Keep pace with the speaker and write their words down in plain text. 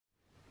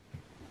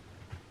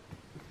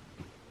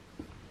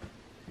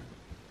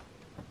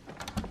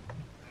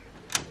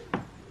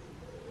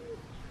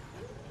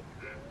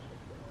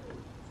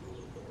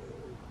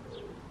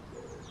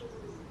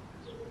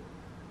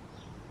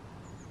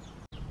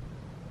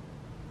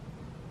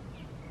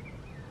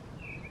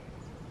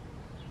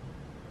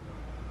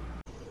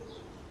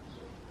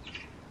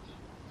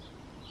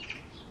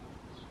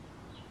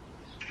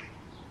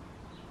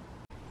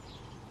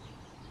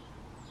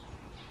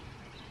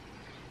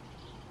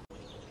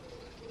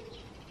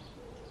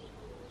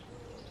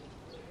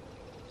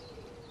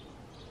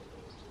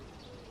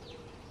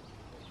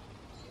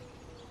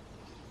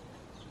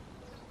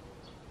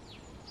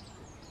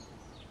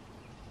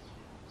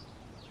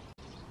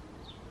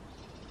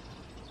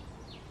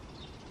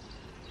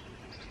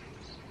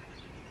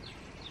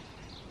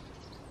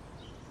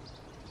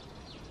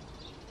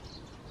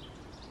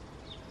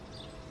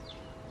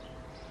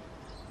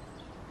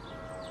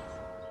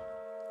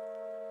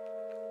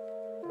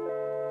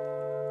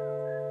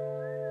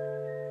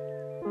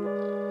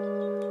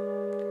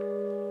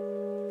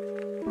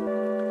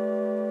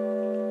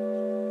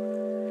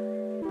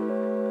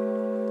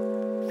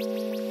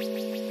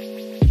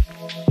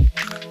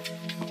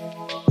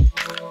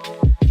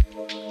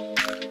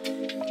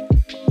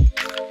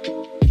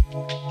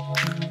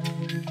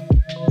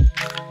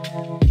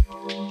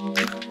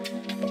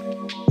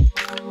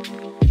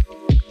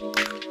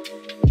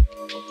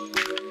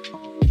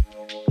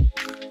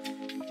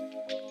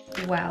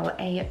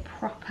a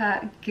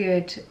proper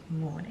good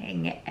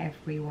morning,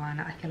 everyone.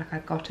 I feel like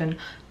I've gotten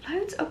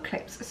loads of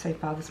clips so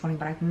far this morning,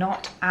 but I've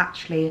not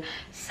actually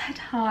said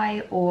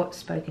hi or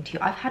spoken to you.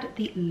 I've had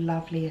the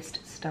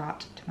loveliest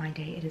start to my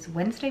day. It is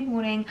Wednesday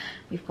morning.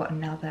 We've got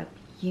another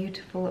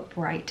beautiful,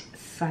 bright,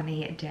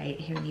 sunny day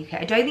here in the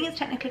UK. I don't think it's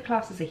technically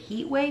classed as a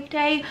heat wave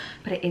day,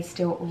 but it is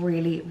still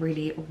really,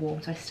 really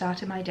warm. So I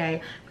started my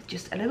day with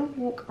just a little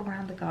walk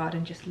around the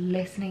garden, just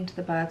listening to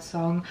the bird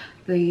song.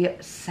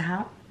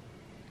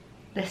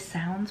 The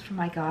sounds from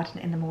my garden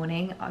in the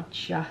morning are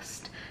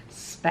just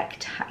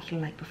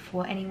spectacular. Like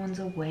before anyone's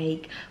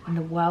awake, when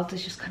the world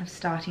is just kind of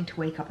starting to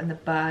wake up and the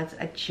birds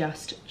are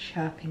just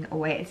chirping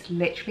away. It's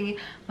literally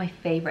my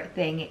favorite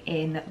thing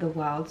in the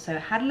world. So I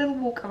had a little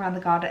walk around the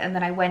garden and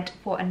then I went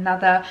for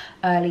another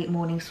early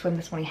morning swim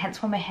this morning,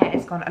 hence why my hair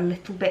has gone a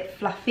little bit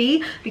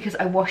fluffy, because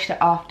I washed it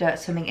after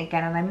swimming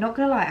again. And I'm not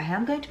gonna lie, I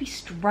am going to be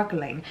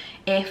struggling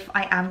if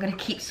I am going to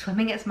keep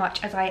swimming as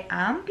much as I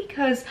am,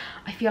 because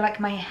I feel like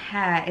my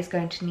hair is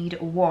going to need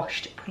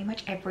washed pretty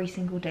much every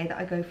single day that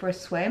I go for a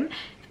swim.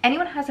 If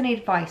anyone has any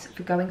advice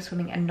for going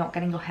swimming and not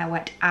getting your hair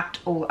wet at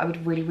all, I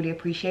would really, really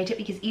appreciate it,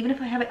 because even if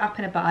I have it up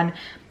in a bun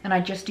and I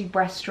just do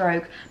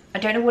breaststroke, I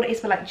don't know what it is,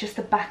 but like just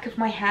the back of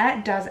my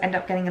hair does end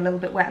up getting a little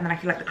bit wet, and then I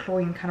feel like the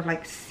chlorine kind of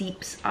like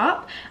seeps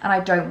up, and I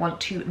don't want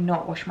to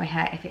not wash my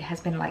hair if it has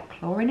been like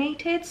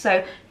chlorinated. So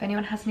if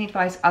anyone has any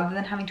advice other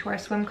than having to wear a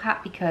swim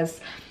cap, because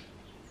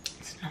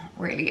it's not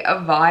really a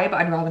vibe,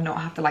 I'd rather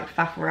not have to like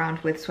faff around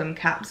with swim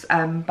caps,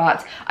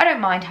 but I don't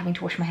mind having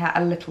to wash my hair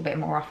a little bit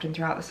more often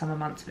throughout the summer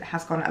months. But it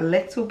has gone a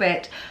little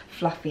bit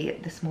fluffy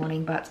this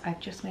morning, but I've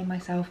just made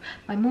myself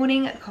my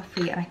morning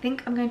coffee, and I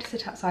think I'm going to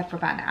sit outside for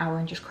about an hour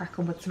and just crack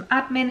on with some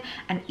admin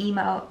and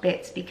email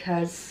bits,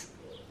 because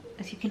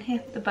as you can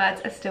hear, the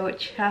birds are still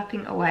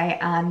chirping away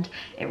and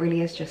it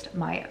really is just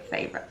my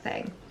favorite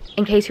thing.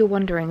 In case you're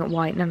wondering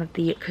why none of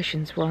the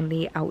cushions were on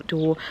the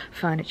outdoor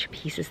furniture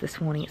pieces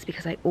this morning, it's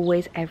because I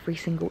always, every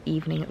single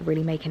evening,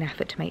 really make an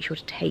effort to make sure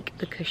to take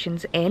the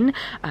cushions in.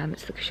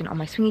 It's the cushion on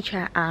my swingy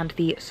chair and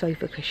the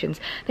sofa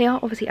cushions. They are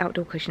obviously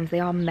outdoor cushions. They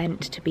are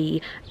meant to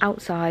be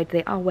outside.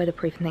 They are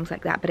weatherproof and things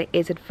like that, but it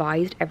is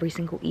advised every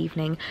single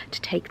evening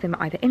to take them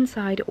either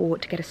inside or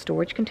to get a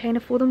storage container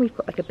for them. We've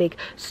got like a big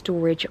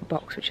storage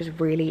box, which is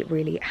really,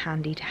 really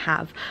handy to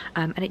have.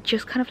 And it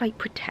just kind of like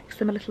protects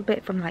them a little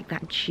bit from like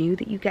that dew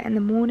that you get in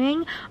the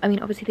morning. I mean,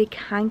 obviously they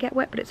can get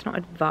wet, but it's not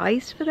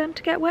advised for them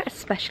to get wet,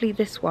 especially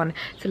this one.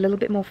 It's a little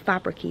bit more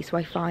fabricy, so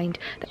I find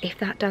that if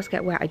that does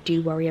get wet, I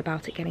do worry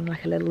about it getting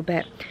like a little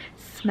bit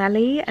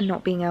smelly and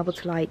not being able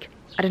to, like,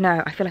 I don't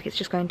know, I feel like it's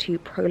just going to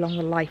prolong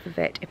the life of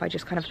it if I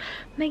just kind of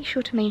make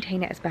sure to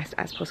maintain it as best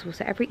as possible.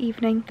 So every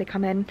evening they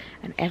come in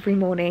and every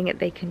morning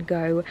they can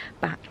go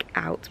back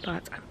out.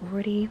 But I'm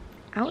already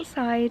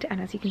outside, and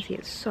as you can see,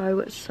 it's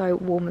so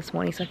warm this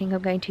morning, so I think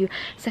I'm going to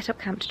set up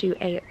camp to do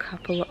a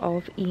couple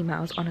of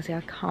emails. Honestly, I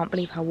can't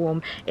believe how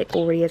warm it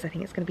already is. I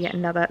think it's going to be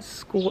another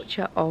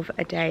scorcher of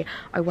a day.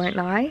 I won't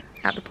lie,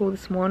 at the pool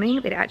this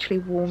morning they'd actually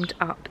warmed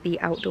up the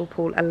outdoor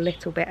pool a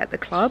little bit at the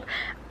club,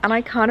 and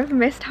I kind of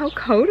missed how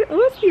cold it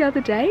was the other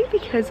day,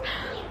 because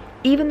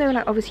even though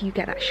like obviously you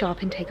get that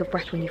sharp intake of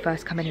breath when you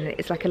first come in and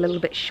it's like a little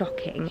bit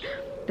shocking,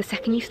 the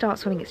second you start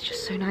swimming it's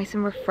just so nice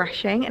and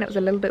refreshing. And it was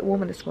a little bit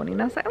warmer this morning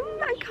and I was like, oh,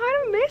 I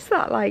kind of miss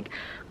that like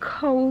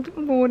cold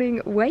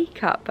morning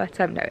wake up. But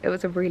no, it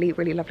was a really,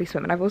 really lovely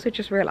swim. And I've also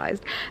just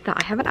realized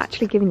that I haven't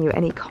actually given you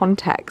any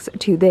context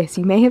to this.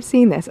 You may have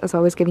seen this as I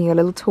was giving you a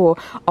little tour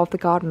of the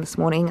garden this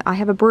morning. I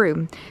have a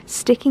broom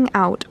sticking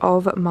out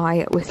of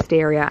my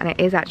wisteria, and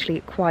it is actually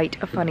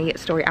quite a funny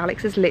story.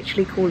 Alex is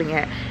literally calling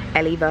it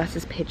Ellie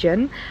versus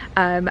Pigeon,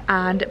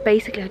 and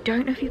basically I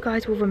don't know if you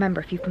guys will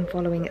remember if you've been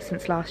following it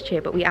since last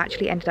year, but we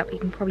actually ended up, you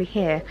can probably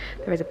hear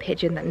there is a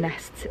pigeon that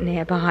nests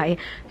nearby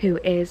who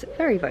is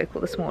very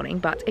vocal this morning.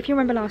 But if you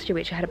remember last year,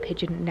 we actually had a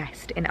pigeon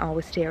nest in our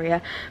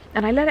wisteria,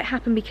 and I let it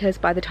happen because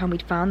by the time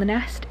we'd found the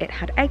nest it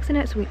had eggs in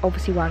it, so we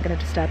obviously weren't going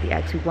to disturb the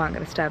eggs, we weren't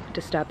going to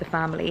disturb the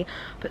family.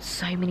 But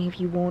so many of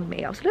you warned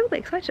me. I was a little bit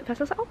excited at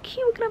first. I was like, oh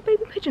cute, we're gonna have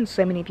baby pigeons.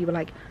 So many of you were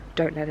like,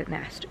 don't let it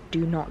nest,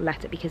 do not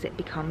let it, because it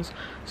becomes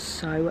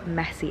so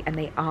messy. And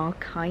they are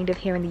kind of,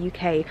 here in the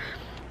UK,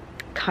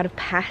 kind of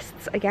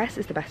pests, I guess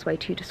is the best way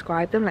to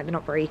describe them. Like, they're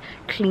not very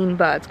clean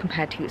birds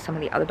compared to some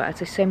of the other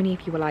birds. So many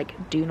of you were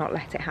like, do not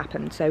let it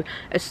happen. So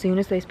as soon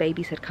as those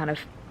babies had kind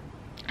of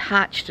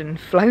hatched and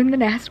flown the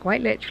nest,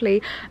 quite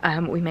literally,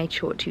 we made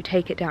sure to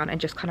take it down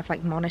and just kind of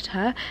like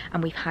monitor.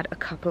 And we've had a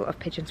couple of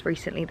pigeons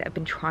recently that have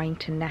been trying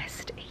to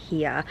nest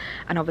here,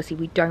 and obviously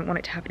we don't want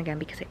it to happen again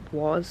because it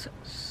was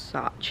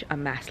such a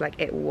mess. Like,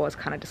 it was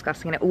kind of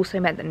disgusting, and it also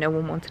meant that no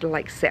one wanted to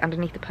like sit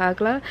underneath the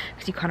pergola,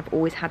 because you kind of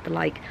always had the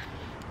like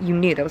you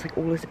knew there was like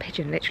always a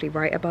pigeon literally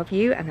right above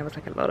you, and there was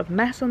like a lot of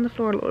mess on the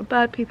floor, a lot of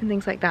bird poop and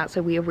things like that.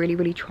 So we are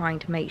really trying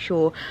to make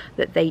sure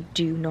that they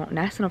do not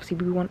nest, and obviously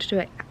we want to do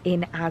it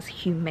in as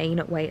humane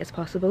a way as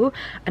possible.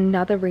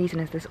 Another reason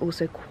is there's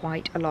also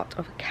quite a lot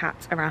of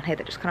cats around here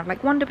that just kind of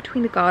like wander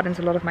between the gardens.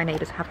 A lot of my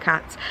neighbours have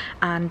cats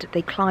and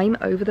they climb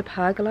over the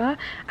pergola,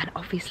 and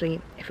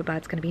obviously if a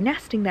bird's going to be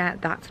nesting there,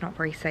 that's not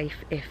very safe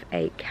if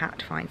a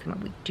cat finds them,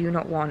 and we do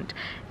not want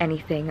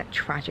anything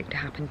tragic to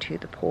happen to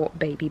the poor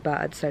baby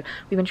birds. So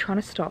we've been trying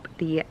to stop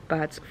the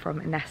birds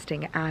from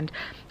nesting, and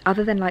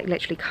other than like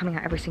literally coming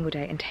out every single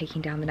day and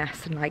taking down the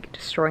nests and like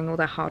destroying all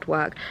their hard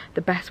work,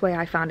 the best way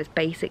I found is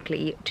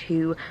basically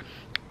to,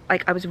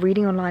 like, I was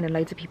reading online and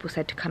loads of people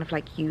said to kind of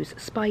like use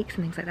spikes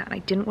and things like that, and I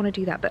didn't want to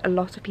do that, but a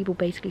lot of people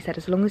basically said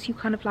as long as you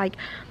kind of like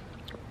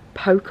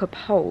poke a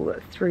pole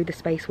through the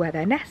space where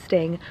they're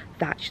nesting,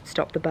 that should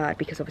stop the bird,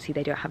 because obviously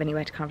they don't have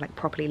anywhere to kind of like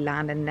properly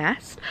land and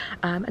nest.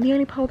 And the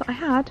only pole that I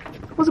had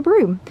was a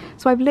broom,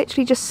 so I've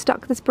literally just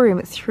stuck this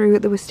broom through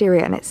the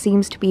wisteria, and it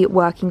seems to be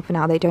working for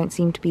now. They don't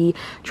seem to be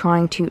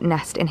trying to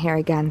nest in here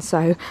again,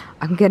 so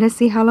I'm gonna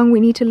see how long we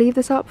need to leave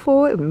this up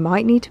for. It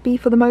might need to be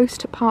for the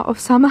most part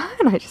of summer,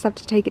 and I just have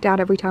to take it down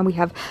every time we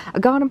have a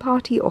garden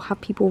party or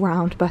have people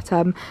around. But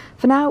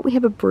for now we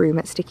have a broom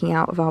that's sticking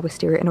out of our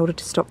wisteria in order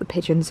to stop the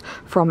pigeons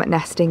from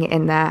nesting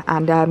in there.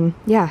 And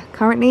yeah,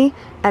 currently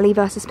Ellie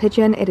versus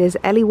pigeon. It is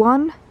Ellie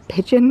 1,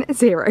 pigeon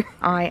 0.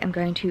 I am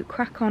going to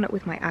crack on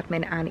with my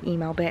admin and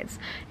email bits,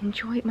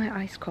 enjoy my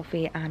iced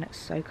coffee and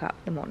soak up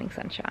the morning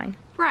sunshine.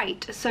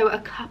 Right, so a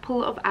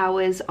couple of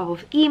hours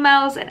of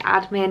emails and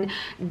admin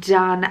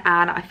done,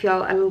 and I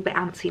feel a little bit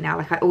antsy now.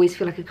 Like, I always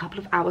feel like a couple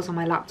of hours on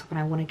my laptop and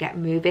I want to get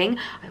moving.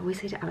 I always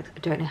say to Alex, I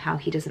don't know how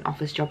he does an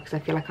office job, because I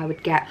feel like I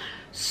would get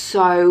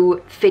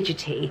so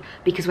fidgety,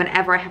 because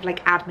whenever I have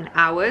like admin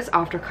hours,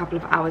 after a couple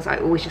of hours I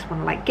always just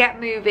want to like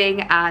get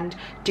moving and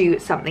do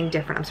something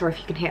different. I'm sorry if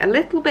you can hear a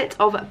little bit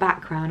of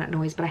background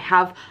noise, but I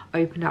have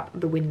opened up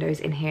the windows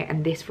in here,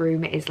 and this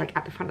room is like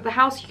at the front of the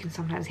house. You can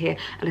sometimes hear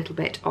a little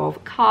bit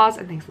of cars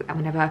and things like that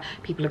whenever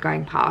people are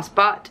going past,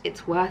 but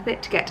it's worth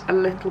it to get a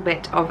little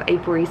bit of a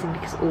breeze in,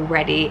 because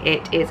already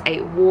it is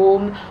a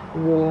warm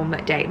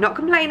day. Not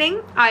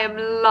complaining, I am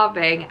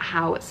loving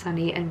how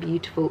sunny and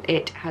beautiful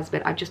it has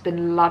been. I've just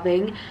been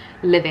loving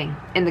living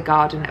in the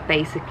garden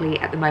basically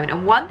at the moment.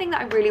 And one thing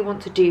that I really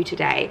want to do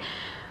today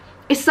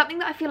is something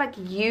that I feel like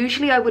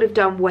usually I would have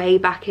done way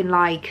back in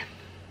like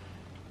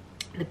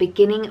the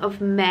beginning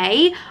of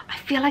May. I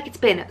feel like it's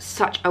been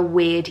such a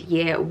weird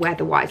year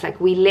weather-wise. Like,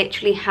 we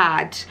literally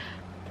had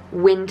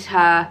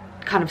winter,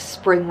 kind of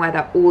spring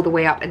weather all the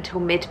way up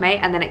until mid-May,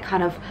 and then it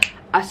kind of,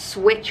 a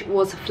switch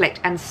was flicked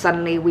and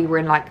suddenly we were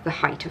in like the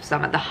height of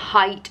summer.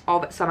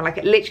 Like,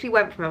 it literally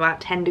went from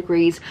about 10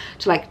 degrees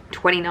to like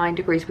 29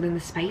 degrees within the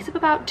space of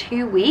about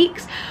 2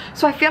 weeks.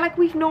 So I feel like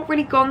we've not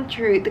really gone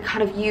through the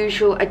kind of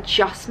usual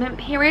adjustment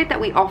period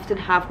that we often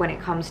have when it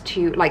comes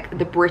to like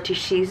the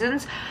British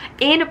seasons.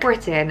 In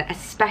Britain,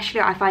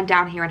 especially I find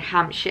down here in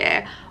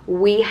Hampshire,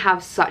 we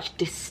have such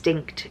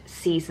distinct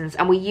seasons,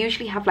 and we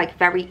usually have like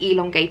very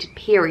elongated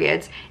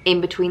periods in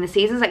between the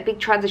seasons, like big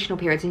transitional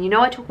periods. And you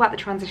know, I talk about the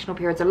transitional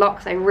periods a lot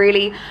because I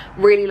really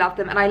love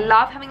them, and I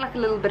love having like a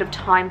little bit of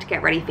time to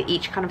get ready for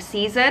each kind of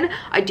season.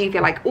 I do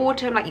feel like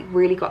autumn, like you've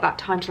really got that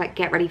time to like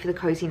get ready for the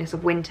coziness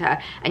of winter,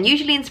 and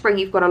usually in spring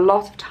you've got a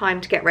lot of time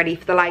to get ready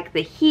for the like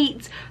the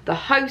heat, the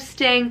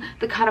hosting,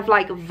 the kind of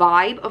like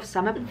vibe of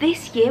summer. But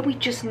this year we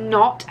just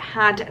not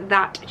had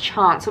that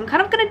chance, so I'm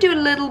kind of going to do a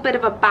little bit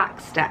of a back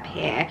step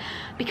here,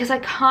 because I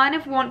kind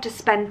of want to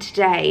spend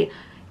today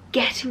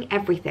getting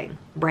everything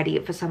ready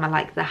for summer,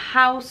 like the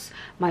house,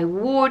 my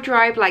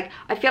wardrobe. Like,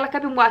 I feel like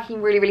I've been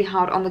working really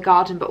hard on the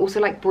garden, but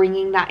also like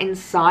bringing that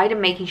inside and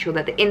making sure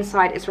that the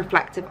inside is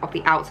reflective of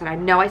the outside. I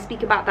know I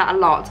speak about that a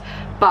lot,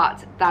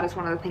 but that is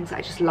one of the things that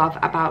I just love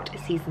about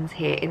seasons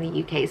here in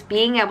the UK, is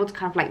being able to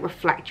kind of like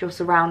reflect your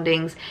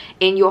surroundings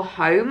in your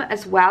home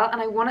as well. And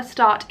I want to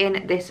start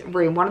in this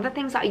room. One of the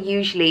things that I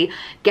usually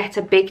get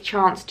a big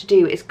chance to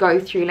do is go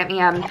through, let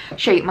me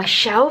show you my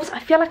shelves. I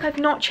feel like I've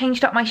not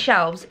changed up my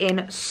shelves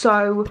in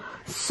so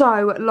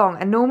long,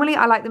 and normally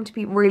I like them to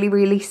be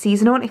really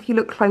seasonal, and if you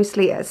look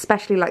closely,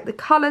 especially like the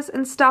colors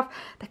and stuff,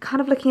 they're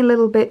kind of looking a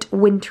little bit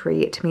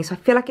wintry to me. So I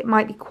feel like it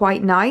might be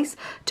quite nice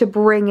to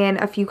bring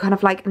in a few kind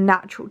of like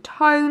natural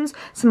tones,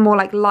 some more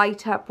like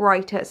lighter,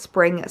 brighter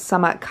spring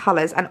summer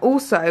colors. And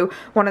also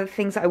one of the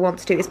things that I want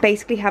to do is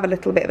basically have a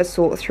little bit of a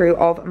sort through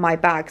of my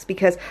bags,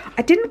 because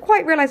I didn't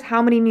quite realize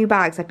how many new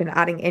bags I've been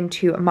adding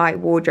into my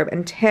wardrobe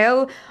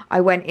until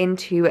I went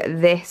into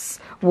this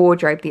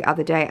wardrobe the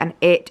other day, and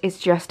it is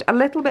just a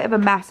little bit of a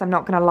mess, I'm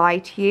not gonna lie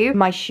to you.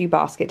 My shoe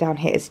basket down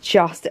here is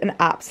just an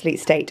absolute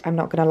state, I'm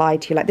not gonna lie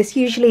to you. Like, this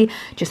usually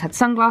just had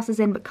sunglasses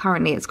in, but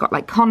currently it's got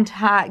like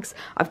contacts.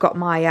 I've got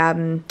my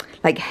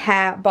like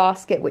hair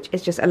basket, which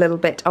is just a little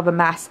bit of a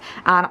mess,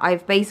 and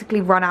I've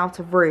basically run out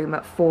of room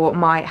for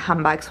my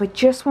handbag. So I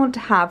just want to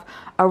have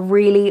a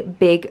really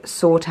big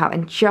sort out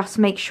and just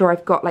make sure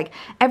I've got like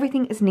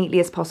everything as neatly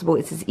as possible.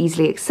 It's as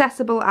easily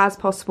accessible as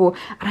possible,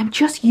 and I'm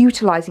just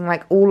utilizing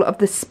like all of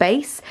the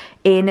space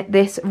in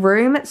this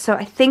room. So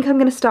I think I'm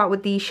going to start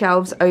with these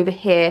shelves over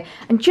here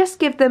and just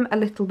give them a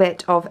little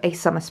bit of a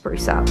summer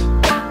spruce up.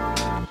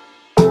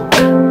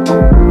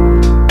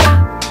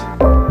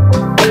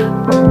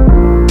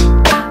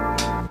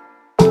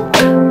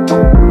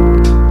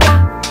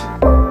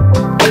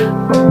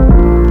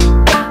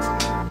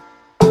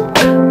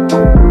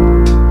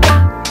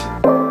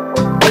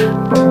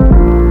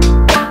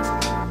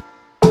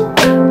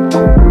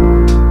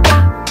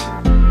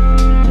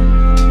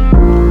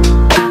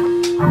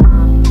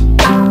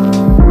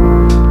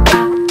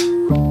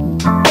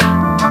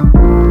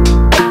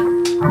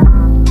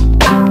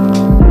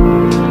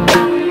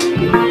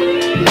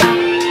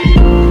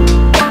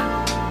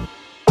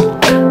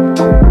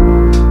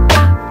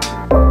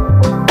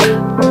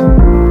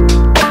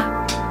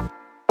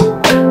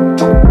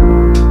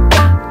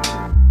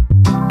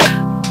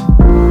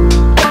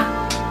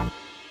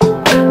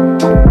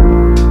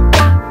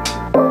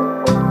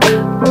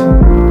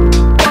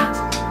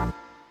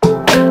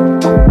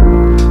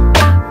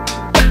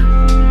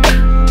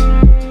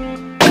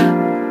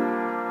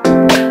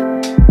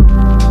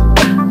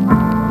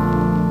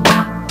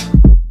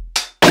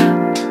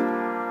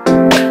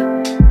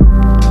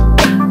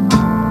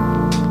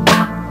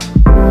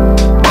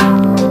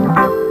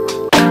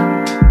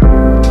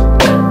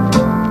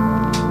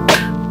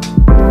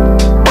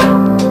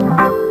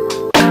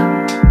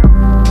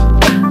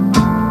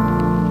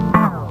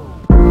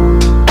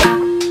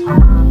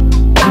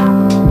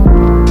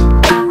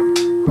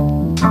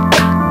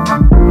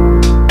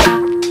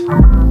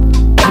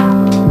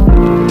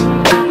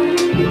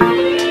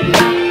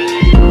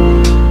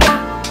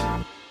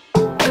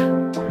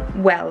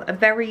 Well, a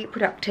very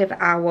productive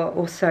hour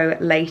or so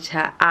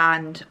later,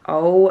 and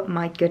oh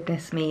my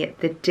goodness me,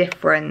 the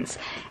difference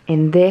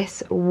in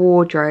this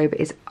wardrobe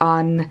is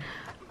unbelievable.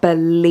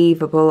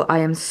 I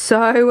am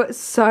so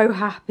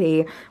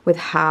happy with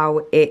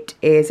how it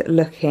is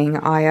looking.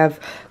 I have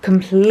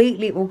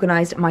completely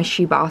organized my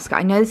shoe basket.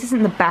 I know this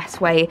isn't the best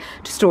way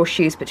to store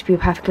shoes, but to be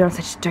perfectly honest,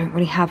 I just don't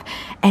really have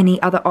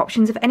any other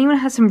options. If anyone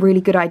has some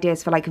really good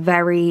ideas for like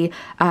very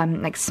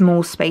like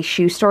small space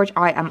shoe storage,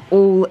 I am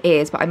all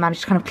ears, but I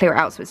managed to kind of clear it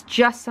out so it's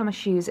just summer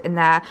shoes in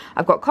there.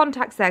 I've got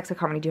contacts there because I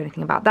can't really do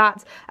anything about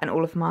that, and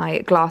all of my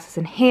glasses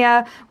in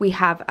here. We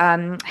have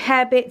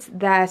hair bits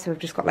there, so we've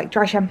just got like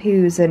dry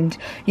shampoos and,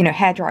 you know,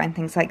 hairdryer and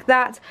things like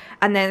that,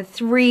 and then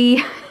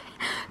three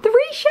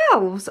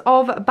shelves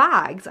of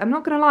bags. I'm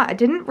not gonna lie, I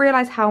didn't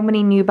realize how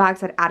many new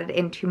bags I'd added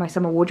into my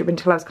summer wardrobe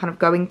until I was kind of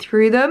going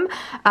through them.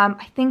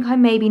 I think I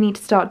maybe need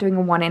to start doing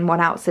a one in, one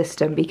out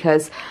system,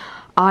 because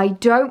I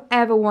don't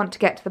ever want to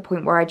get to the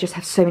point where I just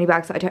have so many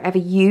bags that I don't ever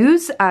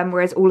use,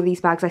 whereas all of these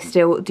bags I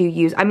still do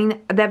use. I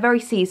mean, they're very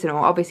seasonal.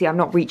 Obviously, I'm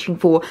not reaching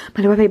for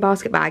my Louis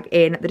basket bag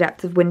in the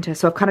depths of winter,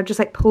 so I've kind of just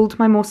like pulled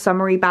my more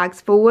summery bags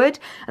forward,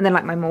 and then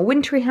like my more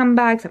wintry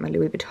handbags, like my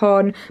Louis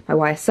Vuitton, my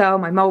YSL,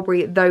 my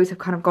Mulberry, those have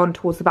kind of gone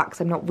towards the back because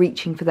I'm not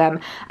reaching for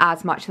them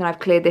as much. Then I've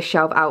cleared this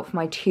shelf out for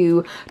my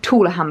two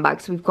taller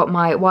handbags. So we've got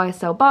my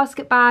YSL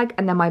basket bag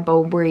and then my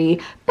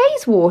Mulberry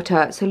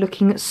Bayswater, so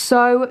looking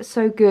so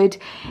good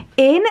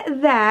in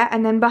there.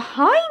 And then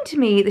behind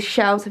me, the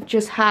shelves have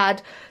just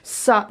had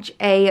such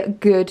a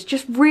good,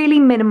 just really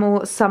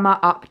minimal summer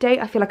update.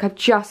 I feel like I've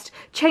just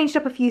changed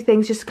up a few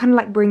things just to kind of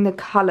like bring the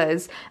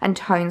colours and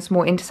tones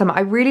more into summer.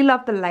 I really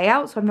love the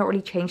layout, so I've not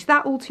really changed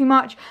that all too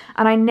much,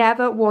 and I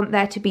never want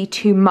there to be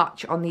too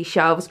much on these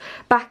shelves.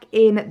 Back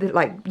in the,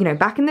 like, you know,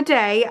 back in the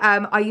day,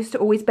 I used to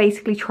always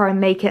basically try and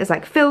make it as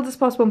like filled as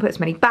possible and put as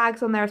many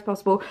bags on there as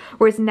possible,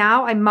 whereas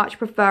now I much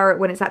prefer it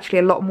when it's actually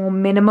a lot more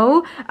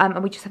minimal,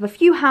 and we just have a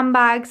few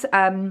handbags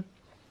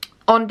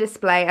on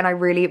display, and I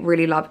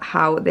really love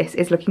how this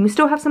is looking. We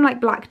still have some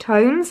like black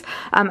tones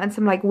and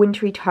some like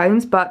wintry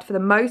tones, but for the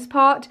most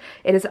part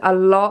it is a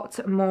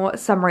lot more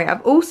summery.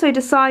 I've also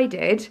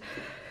decided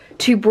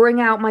to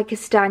bring out my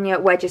castagna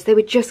wedges. They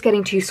were just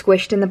getting too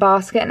squished in the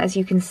basket, and as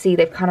you can see,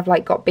 they've kind of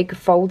like got big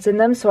folds in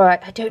them, so I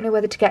don't know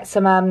whether to get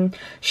some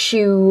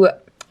shoe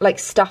like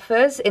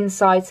stuffers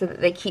inside so that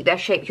they keep their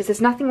shape, because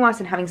there's nothing worse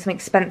than having some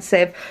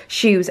expensive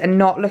shoes and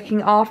not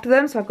looking after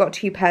them. So I've got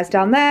two pairs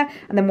down there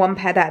and then one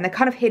pair there, and they're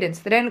kind of hidden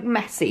so they don't look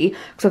messy,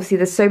 because obviously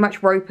there's so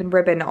much rope and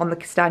ribbon on the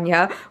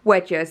castagna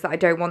wedges that I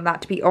don't want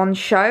that to be on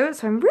show.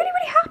 So I'm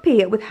really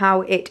happy with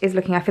how it is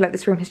looking. I feel like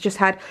this room has just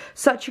had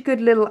such a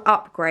good little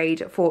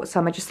upgrade for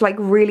summer, just to like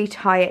really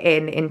tie it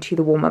in into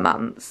the warmer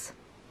months.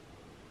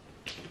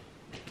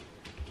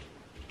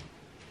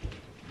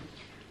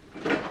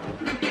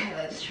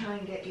 Try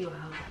and get you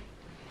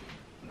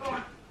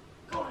out.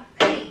 Go on,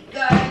 there you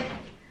go.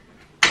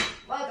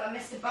 Well done,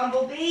 Mr.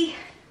 Bumblebee.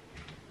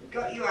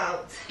 got you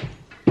out.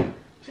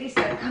 Please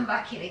don't come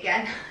back in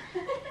again.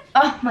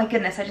 Oh my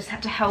goodness, I just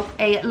had to help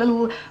a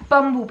little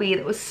bumblebee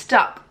that was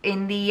stuck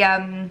in the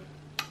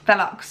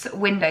Velux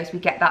windows. We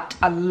get that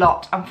a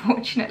lot,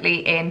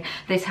 unfortunately, in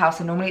this house,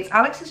 and normally it's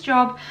Alex's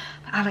job,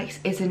 but Alex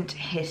isn't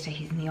here today,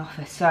 he's in the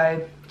office,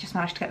 so just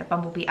managed to get the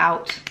bumblebee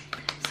out.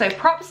 So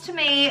props to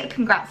me,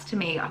 congrats to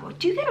me. I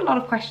do get a lot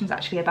of questions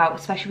actually about,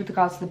 especially with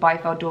regards to the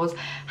bifold doors,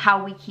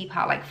 how we keep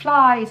out like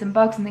flies and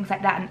bugs and things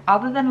like that, and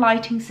other than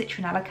lighting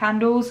citronella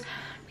candles,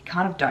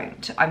 kind of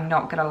don't. I'm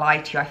not gonna lie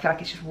to you. I feel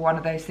like it's just one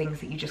of those things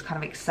that you just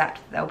kind of accept.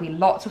 There'll be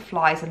lots of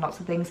flies and lots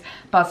of things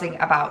buzzing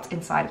about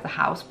inside of the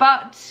house,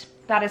 but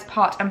that is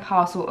part and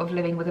parcel of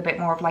living with a bit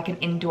more of like an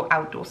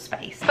indoor-outdoor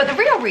space. But the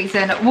real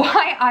reason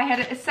why I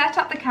had set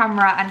up the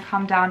camera and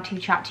come down to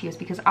chat to you is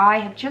because I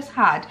have just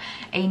had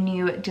a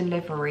new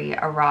delivery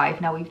arrive.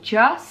 Now we've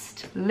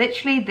just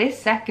literally this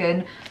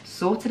second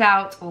sorted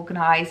out,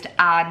 organized,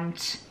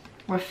 and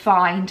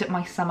refined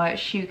my summer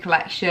shoe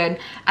collection,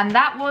 and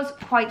that was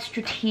quite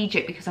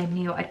strategic because I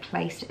knew I'd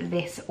placed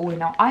this order.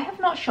 Now I have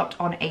not shopped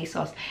on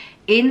ASOS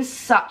in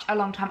such a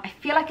long time. I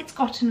feel like it's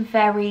gotten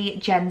very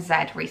Gen Z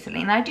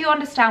recently, and I do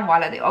understand why.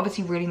 Like, they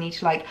obviously really need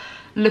to like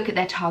look at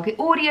their target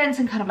audience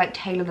and kind of like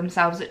tailor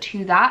themselves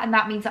to that, and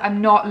that means that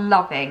I'm not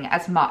loving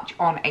as much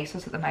on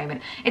ASOS at the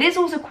moment. It is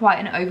also quite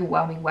an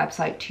overwhelming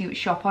website to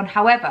shop on.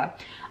 However,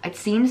 I'd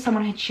seen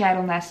someone had shared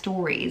on their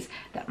stories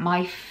that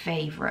my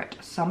favorite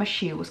summer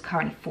shoe was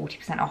currently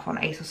 40% off on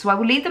ASOS, so I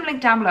will leave them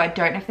linked down below. I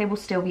don't know if they will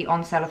still be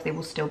on sale, if they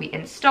will still be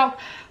in stock,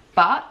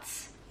 but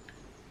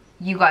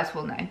you guys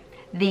will know.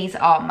 These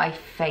are my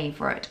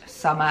favorite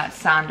summer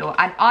sandal,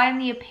 and I am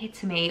the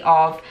epitome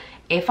of,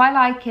 if I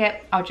like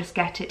it, I'll just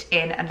get it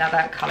in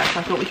another color.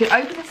 So I thought we could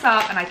open this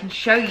up and I can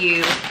show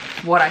you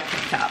what I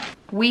picked up.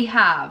 We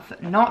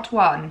have not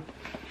one,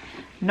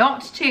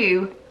 not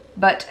two,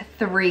 but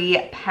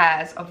 3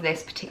 pairs of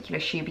this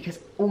particular shoe, because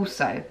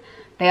also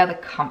they are the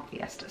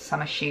comfiest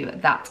summer shoe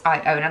that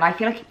I own, and I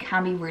feel like it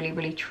can be really,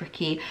 really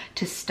tricky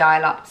to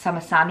style up summer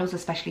sandals,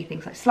 especially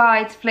things like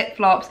slides,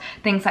 flip-flops,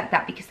 things like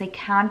that, because they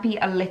can be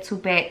a little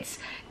bit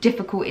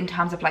difficult in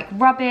terms of like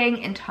rubbing,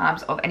 in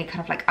terms of any kind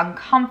of like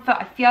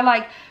uncomfort. I feel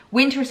like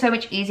winter is so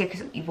much easier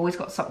because you've always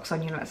got socks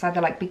on you, it's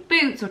either like big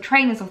boots or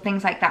trainers or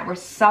things like that,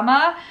 whereas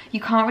summer, you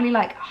can't really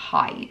like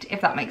hide,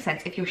 if that makes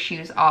sense, if your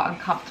shoes are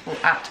uncomfortable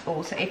at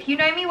all. So if you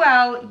know me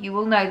well, you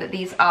will know that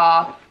these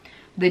are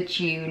the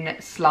June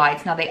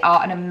slides. Now they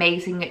are an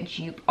amazing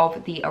dupe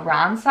of the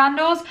Iran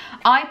sandals.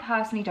 I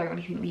personally don't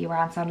really think the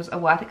Iran sandals are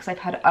worth it because I've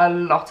heard a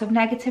lot of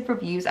negative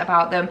reviews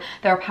about them.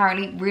 They're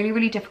apparently really,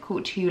 really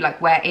difficult to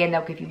like wear in.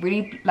 They'll give you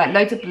really like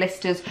loads of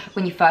blisters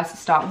when you first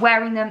start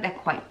wearing them. They're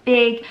quite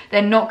big.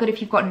 They're not good if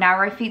you've got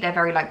narrow feet. They're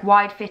very like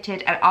wide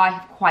fitted, and I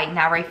have quite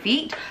narrow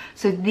feet.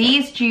 So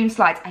these June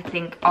slides I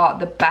think are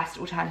the best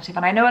alternative,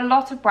 and I know a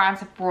lot of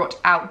brands have brought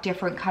out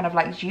different kind of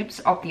like dupes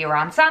of the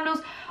Iran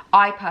sandals.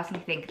 I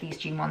personally think these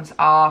June ones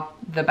are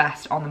the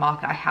best on the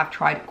market. I have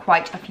tried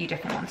quite a few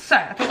different ones. So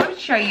I thought I would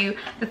show you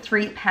the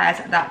 3 pairs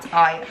that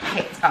I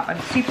picked up. I'm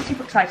super,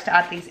 super excited to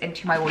add these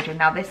into my wardrobe.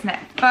 Now this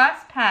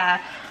first pair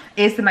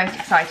is the most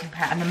exciting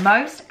pair and the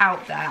most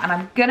out there, and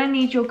I'm gonna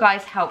need your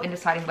guys' help in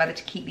deciding whether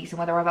to keep these and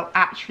whether I will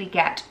actually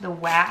get the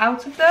wear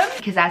out of them,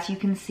 because as you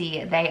can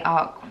see, they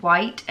are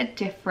quite a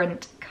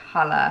different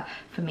color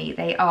for me.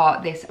 They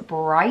are this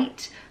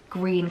bright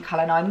green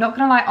color. Now I'm not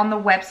gonna lie, on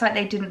the website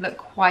they didn't look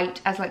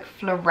quite as like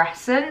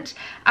fluorescent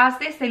as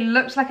this. They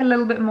looked like a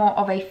little bit more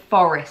of a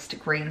forest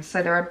green,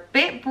 so they're a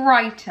bit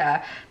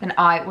brighter than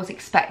I was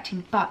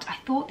expecting, but I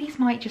thought these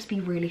might just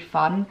be really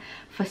fun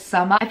for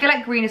summer. I feel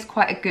like green is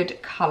quite a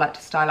good color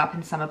to style up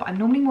in summer, but I'm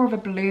normally more of a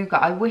blue guy.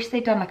 I wish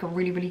they'd done like a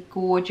really, really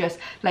gorgeous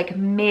like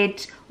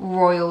mid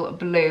royal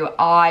blue.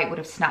 I would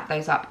have snapped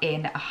those up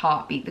in a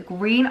heartbeat. The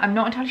green, I'm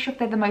not entirely sure if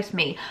they're the most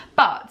me,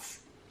 but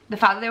the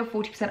fact that they were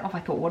 40% off,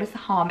 I thought, what is the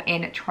harm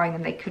in trying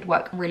them? They could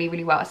work really,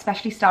 really well,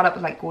 especially styled up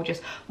with like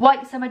gorgeous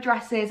white summer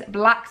dresses,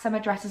 black summer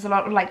dresses, a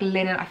lot of like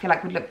linen, I feel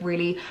like would look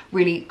really,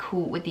 really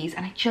cool with these.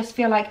 And I just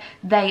feel like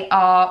they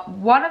are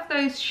one of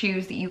those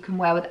shoes that you can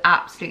wear with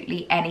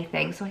absolutely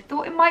anything. So I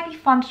thought it might be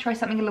fun to try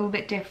something a little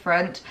bit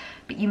different,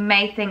 but you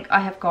may think I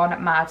have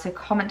gone mad. So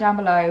comment down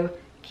below,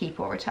 keep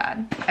or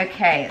return.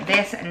 Okay,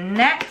 this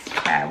next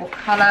pair, what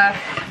color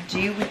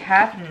do we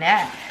have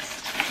next?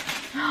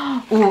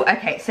 Oh,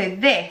 okay, so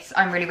this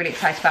I'm really, really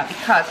excited about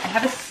because I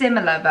have a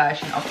similar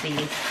version of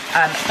these,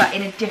 but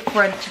in a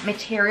different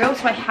material.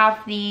 So I have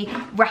the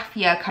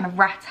raffia kind of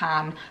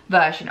rattan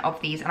version of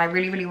these, and I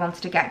really, really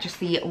wanted to get just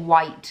the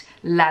white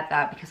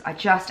leather because I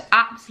just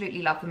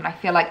absolutely love them, and I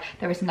feel like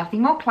there is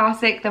nothing more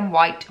classic than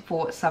white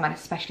for summer, and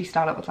especially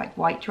styled up with like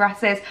white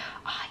dresses.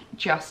 I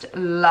just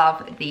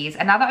love these.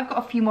 And now that I've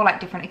got a few more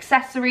like different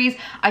accessories,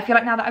 I feel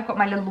like now that I've got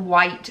my little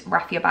white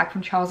raffia bag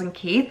from Charles &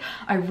 Keith,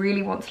 I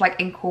really want to like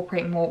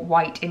incorporate more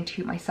white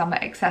into my summer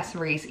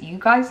accessories. You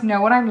guys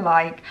know what I'm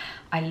like.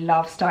 I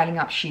love styling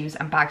up shoes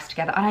and bags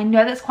together, and I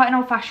know that's quite an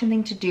old-fashioned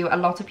thing to do. A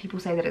lot of people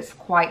say that it's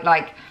quite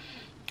like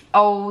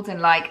old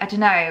and like, I don't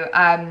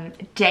know,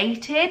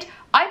 dated.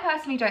 I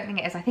personally don't think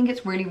it is. I think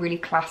it's really, really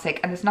classic,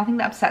 and there's nothing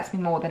that upsets me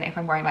more than if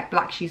I'm wearing like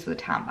black shoes with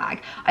a tan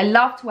bag. I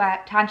love to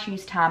wear tan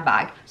shoes, tan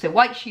bag. So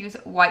white shoes,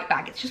 white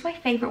bag. It's just my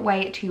favorite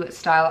way to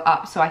style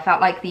up. So I felt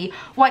like the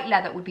white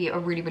leather would be a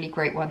really, really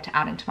great one to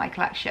add into my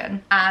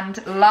collection.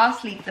 And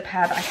lastly, the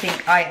pair that I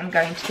think I am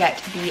going to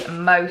get the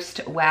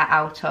most wear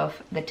out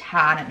of, the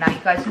tan. Now you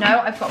guys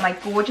know I've got my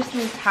gorgeous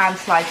little tan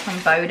slides from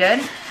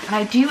Boden, and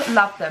I do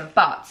love them,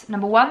 but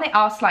number one, they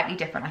are slightly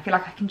different. I feel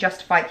like I can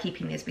justify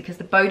keeping these because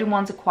the Boden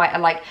ones are quite a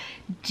like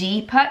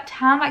deeper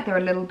tan, like they're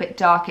a little bit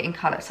darker in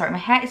color. Sorry, my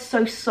hair is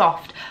so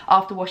soft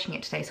after washing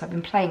it today, so I've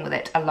been playing with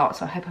it a lot,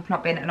 so I hope I've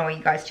not been annoying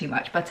you guys too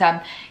much. But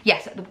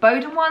yes, the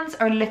Boden ones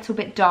are a little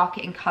bit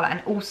darker in color,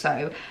 and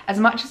also as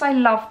much as I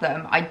love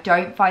them, I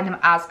don't find them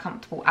as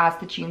comfortable as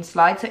the June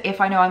slide. So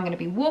if I know I'm going to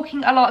be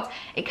walking a lot,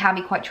 it can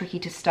be quite tricky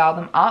to style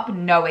them up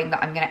knowing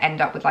that I'm going to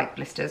end up with like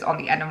blisters on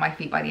the end of my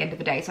feet by the end of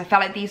the day. So I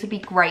felt like these would be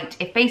great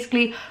if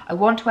basically I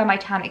want to wear my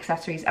tan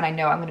accessories and I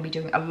know I'm going to be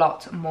doing a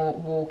lot more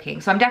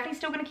walking. So I'm definitely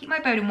still going to keep my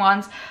Boden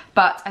ones,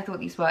 but I thought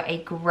these were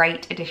a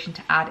great addition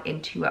to add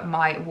into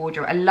my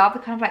wardrobe. I love the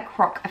kind of like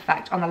croc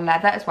effect on the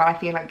leather as well. I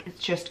feel like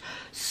it's just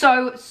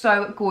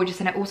so gorgeous,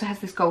 and it also has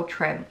this gold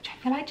trim, which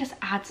I feel like just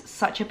adds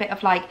such a bit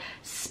of like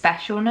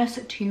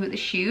specialness to the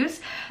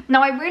shoes.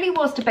 Now I really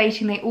was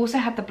debating, they also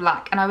had the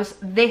black, and I was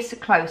this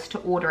close to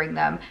ordering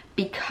them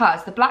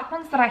because the black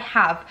ones that I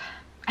have,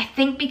 I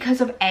think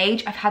because of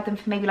age, I've had them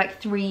for maybe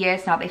like 3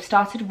 years now. They've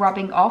started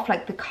rubbing off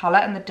like the color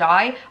and the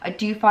dye. I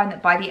do find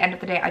that by the end of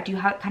the day, I do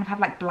kind of have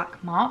like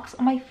black marks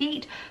on my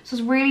feet. So I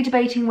was really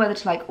debating whether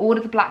to like order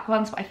the black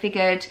ones, but I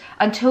figured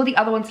until the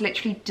other ones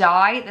literally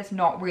die, there's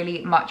not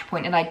really much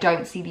point, and I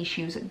don't see these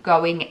shoes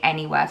going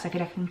anywhere. So I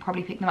feel like I can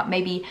probably pick them up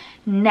maybe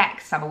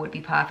next summer would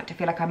be perfect. I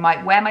feel like I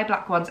might wear my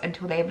black ones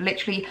until they have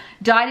literally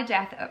died a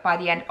death by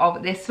the end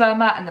of this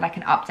summer, and then I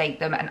can update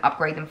them and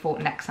upgrade them for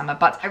next summer.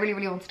 But I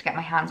really wanted to get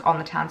my hands on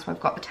the tan, so I've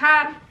got the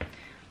tan,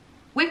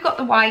 we've got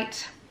the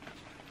white,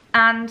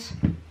 and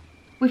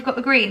we've got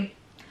the green.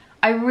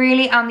 I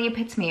really am the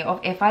epitome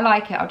of if I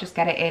like it, I'll just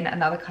get it in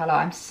another color.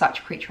 I'm such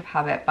a creature of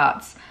habit,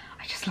 but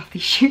I just love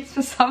these shoes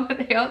for summer.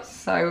 They are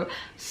so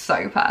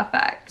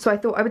perfect. So I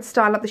thought I would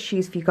style up the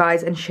shoes for you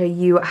guys and show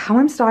you how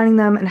I'm styling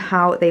them and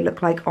how they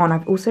look like on.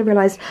 I've also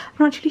realized I've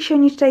not actually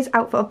shown you today's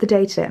outfit of the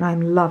day today, and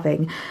I'm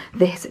loving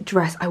this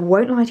dress. I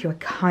won't lie to you, I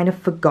kind of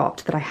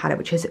forgot that I had it,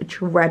 which is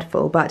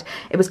dreadful, but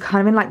it was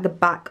kind of in like the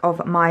back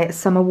of my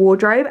summer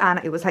wardrobe, and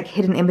it was like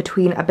hidden in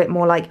between a bit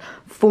more like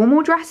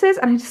formal dresses,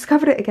 and I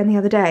discovered it again the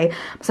other day.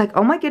 I was like,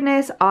 oh my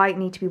goodness, I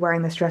need to be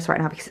wearing this dress right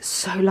now because it's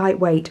so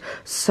lightweight,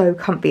 so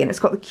comfy, and it's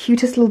got the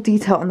cutest little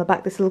detail on the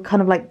back, this little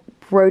kind of like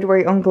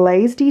broderie on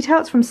glaze detail.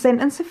 It's from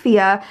Saint and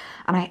Sophia,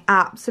 and I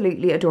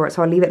absolutely adore it,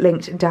 so I'll leave it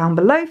linked down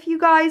below for you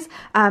guys.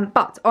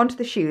 But onto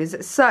the shoes.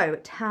 So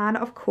tan,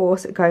 of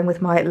course, going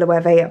with my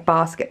Loewe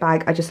basket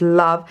bag. I just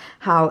love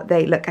how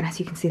they look, and as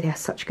you can see, they are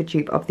such a good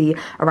dupe of the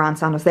Aran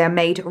sandals. They are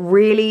made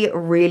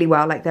really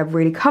well. Like, they're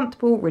really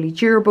comfortable, really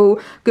durable,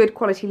 good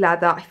quality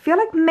leather. I feel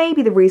like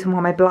maybe the reason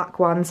why my black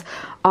ones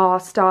are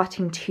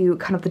starting to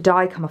kind of the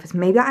dye come off is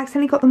maybe I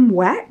accidentally got them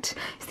wet.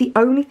 It's the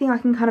only thing I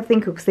can kind of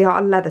think of, because they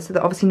are leather, so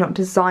they're obviously not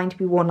designed to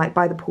be worn like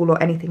by the pool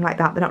or anything like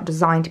that. They're not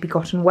designed to be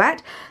gotten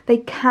wet. They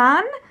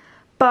can,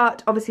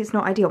 but obviously it's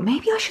not ideal.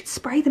 Maybe I should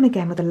spray them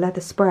again with a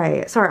leather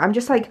spray. Sorry, I'm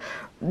just like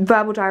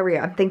verbal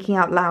diarrhea. I'm thinking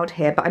out loud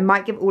here, but I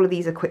might give all of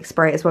these a quick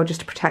spray as well,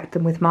 just to protect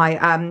them with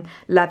my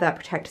leather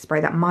protector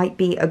spray. That might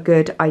be a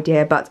good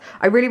idea, but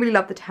I really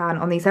love the tan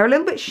on these. They're a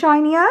little bit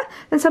shinier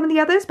than some of the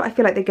others, but I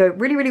feel like they go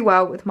really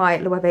well with my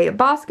Loewe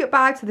basket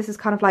bag. So this is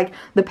kind of like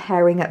the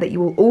pairing that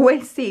you will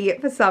always see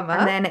for summer.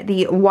 And then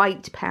the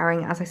white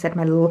pairing, as I said,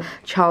 my little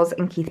Charles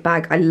and Keith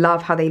bag. I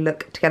love how they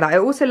look together. I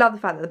also love the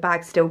fact that the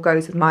bag still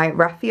goes with my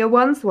raffia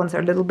ones, the ones that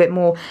are a little bit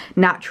more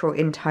natural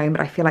in tone,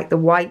 but I feel like the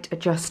white are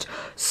just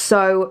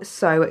so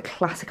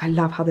classic. I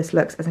love how this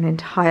looks as an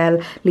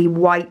entirely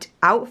white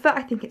outfit.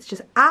 I think it's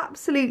just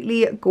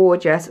absolutely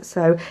gorgeous,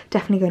 so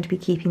definitely going to be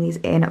keeping these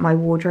in my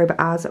wardrobe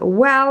as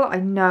well. I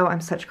know I'm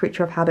such a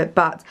creature of habit,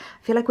 but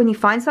I feel like when you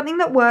find something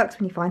that works,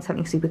 when you find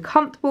something super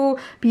comfortable,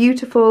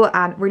 beautiful,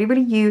 and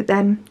really you,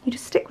 then you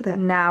just stick with it.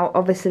 Now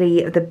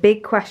obviously the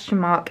big question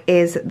mark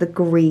is the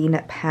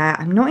green pair.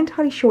 I'm not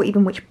entirely sure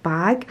even which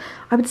bag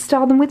I would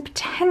style them with.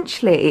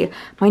 Potentially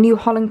my new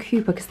Holland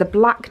Cooper, because the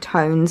black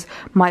tones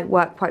might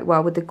work quite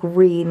well with the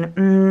green.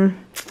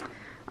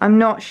 I'm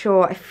not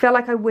sure. I feel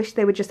like I wish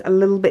they were just a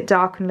little bit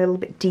darker and a little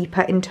bit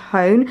deeper in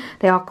tone.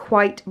 They are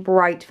quite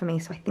bright for me,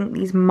 so I think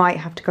these might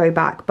have to go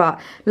back, but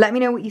let me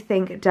know what you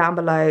think down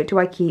below. Do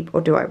I keep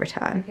or do I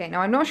return? Okay, now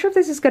I'm not sure if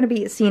this is going to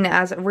be seen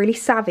as really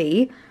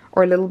savvy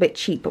or a little bit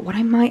cheap, but what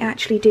I might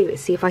actually do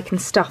is see if I can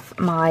stuff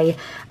my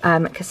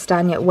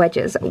castagna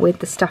wedges with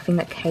the stuffing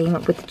that came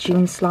with the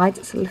June slides.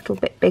 It's a little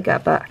bit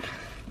bigger, but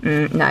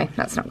no,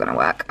 that's not going to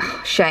work.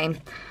 Oh, shame.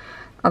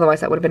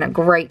 Otherwise that would have been a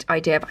great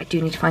idea, but I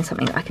do need to find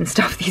something that I can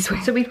stuff these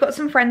with. So we've got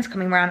some friends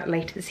coming around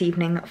later this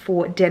evening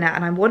for dinner,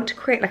 and I want to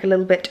create like a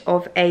little bit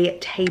of a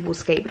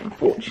tablescape.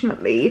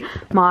 Unfortunately,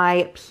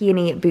 my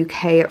peony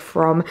bouquet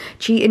from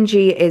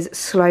G&G is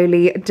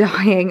slowly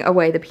dying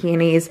away. The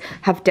peonies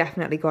have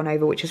definitely gone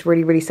over, which is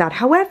really, really sad.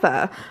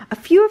 However, a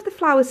few of the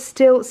flowers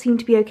still seem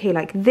to be okay.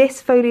 Like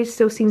this foliage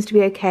still seems to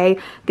be okay.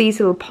 These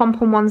little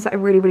pom-pom ones that I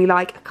really, really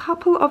like. A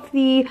couple of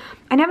the,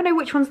 I never know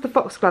which one's the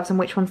foxgloves and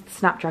which one's the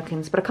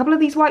snapdragons, but a couple of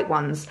these white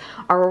ones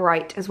are all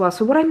right as well.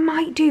 So what I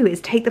might do is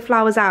take the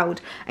flowers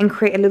out and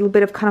create a little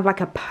bit of kind of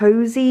like a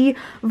posy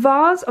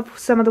vase of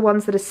some of the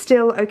ones that are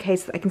still okay,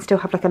 so that I can still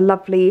have like a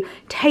lovely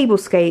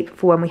tablescape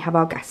for when we have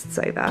our guests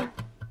over.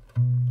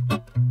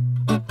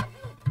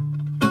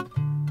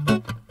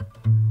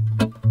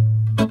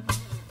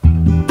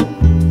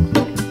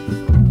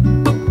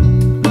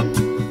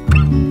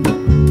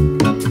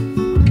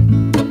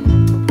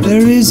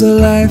 There is a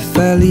life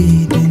I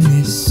lead in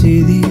this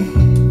city,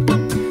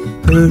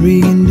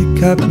 hurrying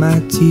to cup my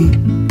tea.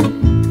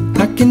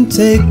 I can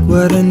take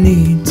what I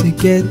need to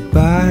get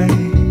by.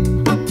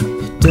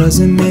 It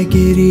doesn't make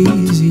it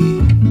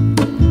easy.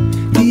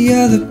 The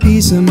other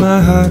piece of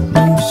my heart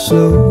moves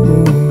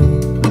slow,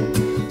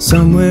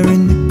 somewhere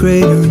in the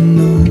great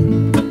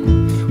unknown.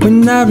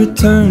 When I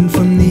return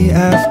from the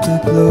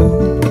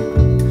afterglow,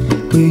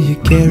 will you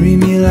carry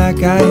me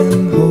like I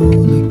am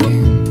whole again?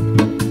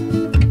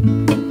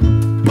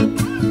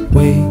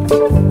 Wait,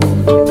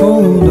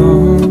 hold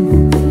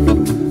on,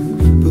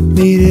 put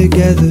me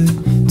together,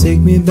 take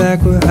me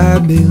back where I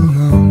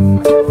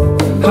belong.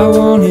 I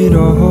want it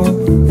all.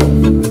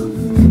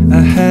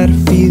 I had a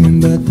feeling,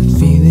 but the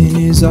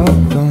feeling is all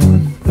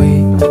gone.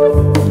 Wait,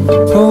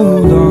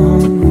 hold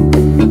on,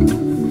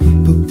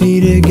 put me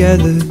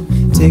together,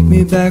 take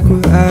me back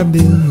where I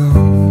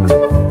belong.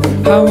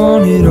 I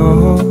want it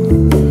all.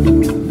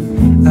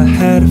 I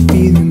had a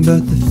feeling,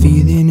 but the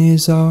feeling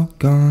is all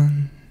gone.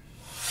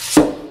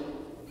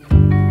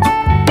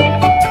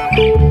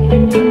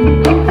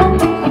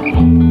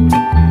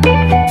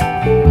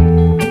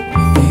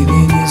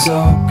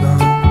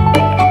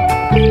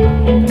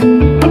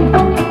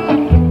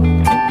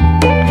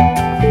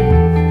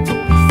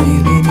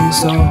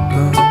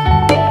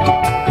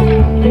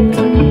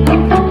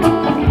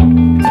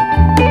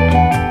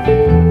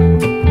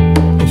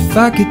 If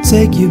I could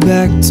take you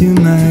back to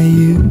my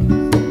youth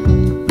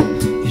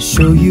and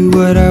show you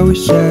what I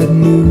wish I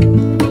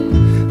knew,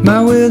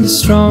 my will is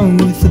strong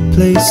with a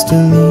place to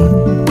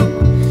lean.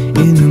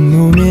 In the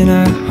moment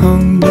I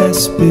hung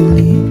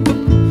desperately,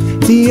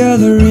 the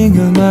other ring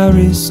on my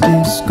wrist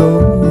is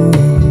gold,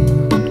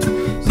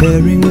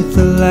 pairing with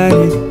the light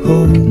it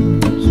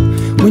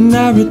holds. When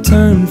I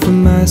return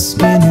from my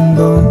skin and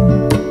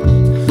bones,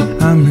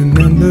 I'm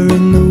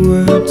remembering the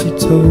words you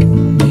told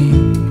me.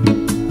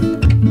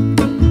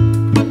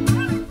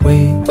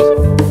 Wait,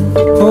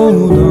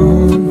 hold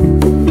on,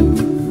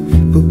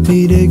 put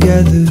me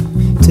together,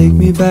 take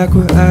me back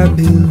where I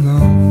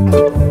belong.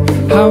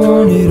 I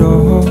want it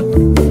all.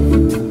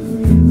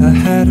 I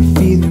had a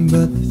feeling,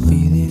 but the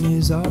feeling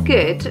is all.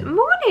 Good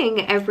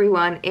morning,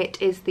 everyone.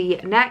 It is the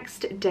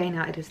next day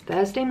now. It is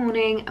Thursday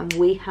morning, and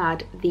we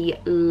had the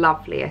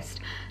loveliest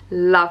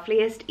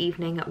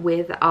evening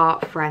with our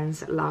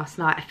friends last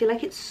night. I feel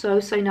like it's so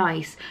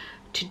nice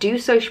to do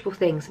sociable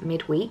things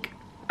midweek.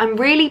 I'm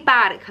really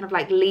bad at kind of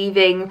like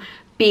leaving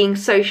being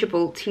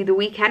sociable to the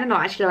weekend and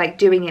not actually like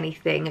doing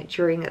anything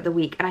during the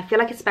week. And I feel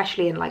like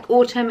especially in like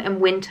autumn and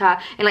winter,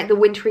 in like the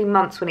wintry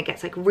months when it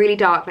gets like really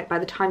dark, like by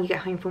the time you get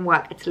home from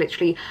work it's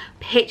literally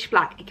pitch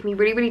black, it can be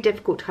really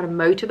difficult to kind of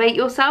motivate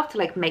yourself to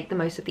like make the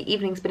most of the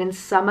evenings. But in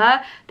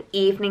summer the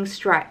evenings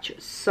stretch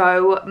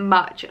so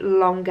much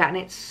longer, and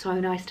it's so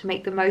nice to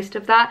make the most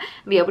of that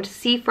and be able to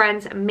see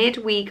friends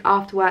midweek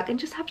after work and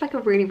just have like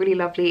a really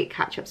lovely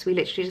catch up. So we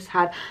literally just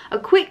had a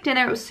quick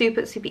dinner. It was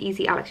super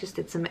easy. Alex just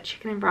did some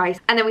chicken and rice,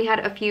 and then we had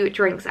a few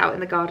drinks out in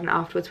the garden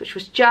afterwards, which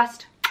was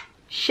just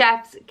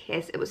chef's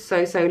kiss. It was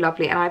so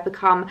lovely, and I've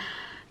become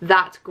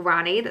that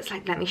granny that's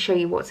like, let me show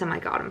you what's in my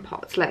garden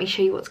pots, let me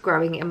show you what's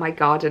growing in my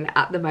garden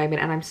at the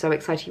moment. And I'm so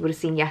excited. You would have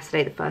seen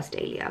yesterday the first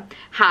dahlia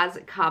has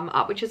come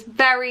up, which is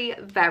very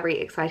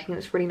exciting. And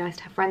it's really nice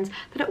to have friends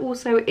that are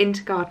also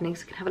into gardening,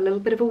 so I can have a little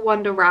bit of a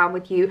wander around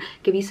with you,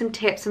 give you some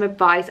tips, some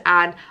advice,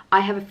 and I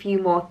have a few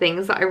more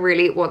things that I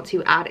really want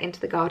to add into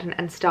the garden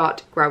and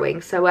start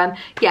growing. So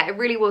yeah, it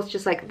really was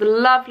just like the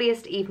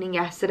loveliest evening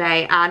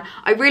yesterday, and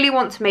I really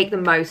want to make the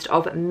most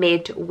of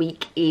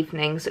midweek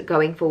evenings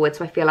going forward.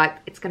 So I feel like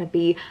it's going to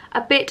be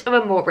a bit of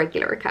a more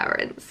regular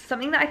occurrence.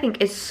 Something that I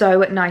think is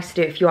so nice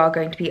to do if you are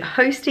going to be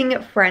hosting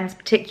friends,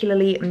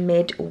 particularly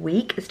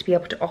midweek, is to be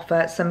able to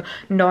offer some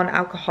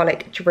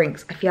non-alcoholic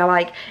drinks. I feel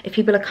like if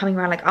people are coming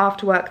around like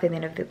after work, then they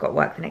know if they've got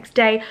work the next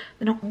day,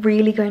 they're not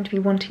really going to be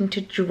wanting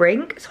to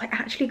drink. So I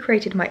actually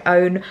created my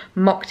own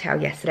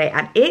mocktail yesterday,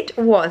 and it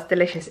was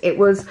delicious. It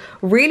was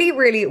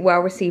really well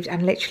received,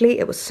 and literally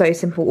it was so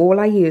simple. All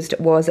I used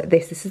was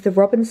this is the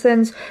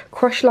Robinson's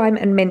Crush Lime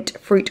and Mint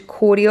Fruit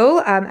Cordial,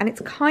 and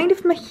it's kind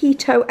of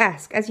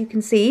mojito-esque. As you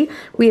can see,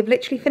 we have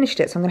literally finished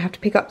it, so I'm gonna have to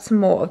pick up some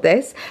more of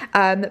this.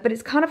 But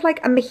it's kind of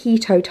like a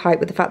mojito type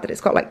with the fact that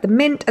it's got like the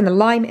mint and the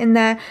lime in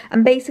there.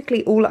 And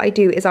basically all I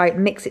do is I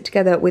mix it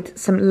together with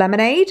some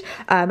lemonade,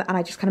 and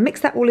I just kind of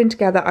mix that all in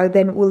together. I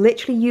then will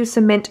literally use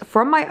some mint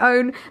from my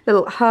own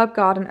little herb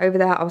garden over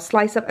there. I'll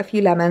slice up a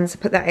few lemons,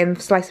 put that in,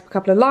 slice up a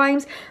couple of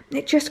limes.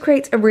 It just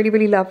creates a really,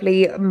 really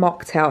lovely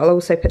mocktail. I'll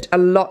also put a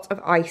lot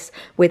of ice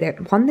with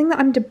it. One thing that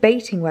I'm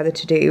debating whether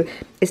to do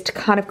is to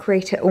kind of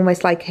create it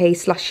almost like a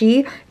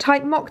slushy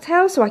type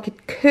mocktail, so I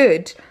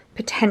could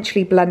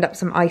potentially blend up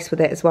some ice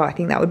with it as well. I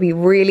think that would be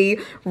really,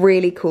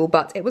 really cool.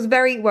 But it was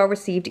very well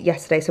received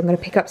yesterday, so I'm going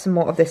to pick up some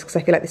more of this because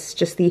I feel like this is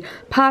just the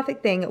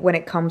perfect thing when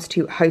it comes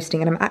to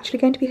hosting. And I'm actually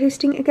going to be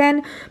hosting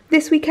again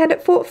this weekend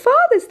for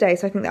Father's Day,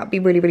 so I think that would be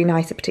really, really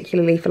nice,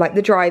 particularly for like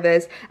the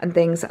drivers and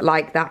things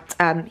like that.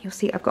 You'll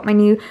see I've got my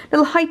new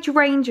little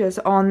hydrangeas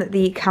on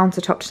the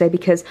countertop today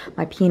because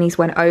my peonies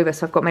went over.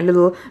 So I've got my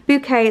little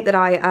bouquet that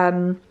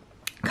I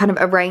kind of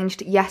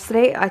arranged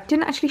yesterday. I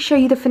didn't actually show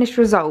you the finished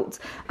results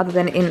other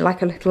than in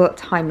like a little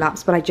time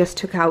lapse, but I just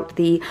took out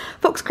the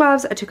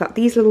foxgloves, I took out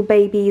these little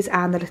babies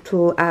and the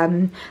little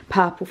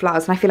purple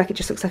flowers, and I feel like it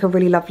just looks like a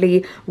really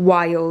lovely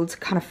wild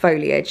kind of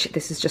foliage.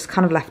 This is just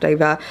kind of left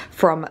over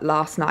from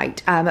last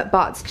night,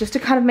 but just to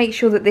kind of make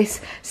sure that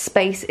this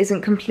space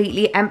isn't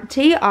completely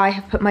empty, I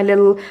have put my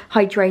little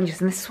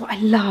hydrangeas, and this is what I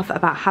love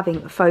about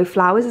having faux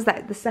flowers, is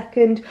that the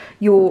second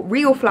your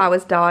real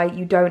flowers die,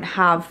 you don't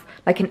have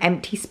like an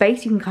empty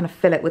space. You can kind of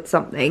fill it with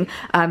something.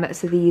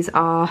 So these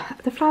are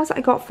the flowers that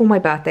I got for my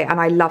birthday,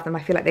 and I love them.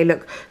 I feel like they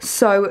look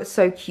so,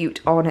 so cute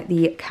on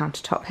the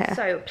countertop here.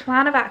 So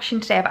plan of action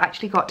today, I've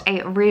actually got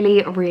a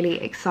really, really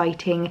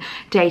exciting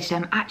day today.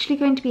 I'm actually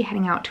going to be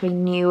heading out to a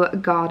new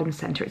garden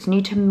centre. It's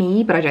new to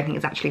me, but I don't think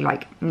it's actually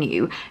like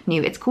new.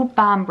 It's called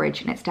Banbridge,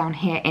 and it's down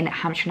here in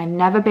Hampshire. And I've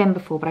never been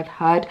before, but I've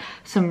heard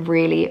some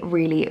really,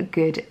 really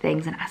good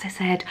things. And as I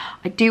said,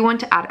 I do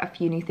want to add a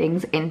few new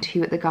things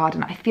into the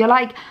garden. I feel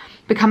like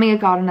becoming a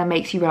gardener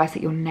makes you realise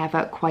that you're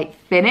never quite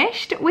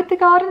finished with the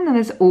garden, and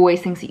there's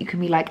always things that you can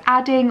be like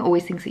adding,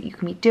 always things that you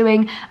can be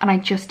doing, and I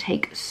just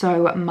take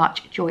so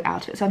much joy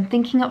out of it. So I'm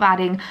thinking of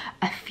adding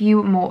a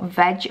few more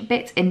veg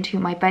bits into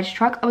my veg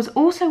truck. I was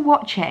also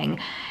watching,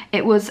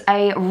 it was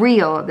a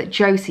reel that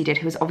Josie did,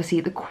 who is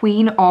obviously the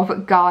queen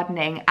of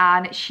gardening,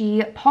 and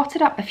she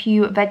potted up a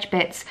few veg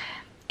bits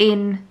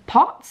in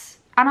pots,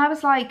 and I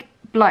was like,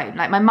 blown.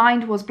 Like my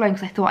mind was blown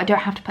because I thought I don't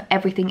have to put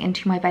everything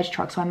into my veg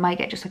truck, so I might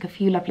get just like a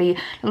few lovely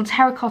little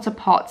terracotta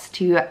pots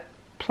to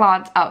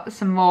plant up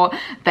some more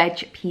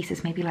veg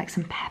pieces, maybe like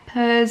some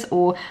peppers,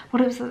 or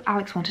what was it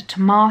Alex wanted,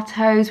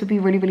 tomatoes would be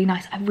really, really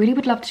nice. I really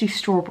would love to do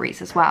strawberries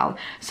as well,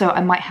 so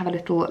I might have a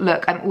little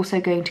look. I'm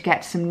also going to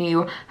get some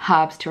new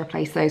herbs to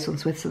replace those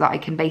ones with, so that I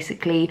can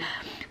basically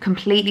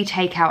completely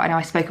take out, I know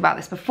I spoke about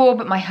this before,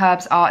 but my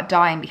herbs are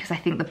dying because I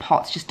think the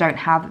pots just don't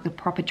have the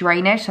proper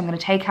drainage. So I'm going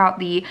to take out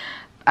the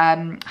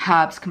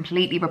herbs,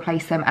 completely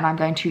replace them, and I'm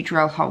going to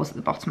drill holes at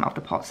the bottom of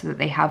the pot so that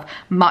they have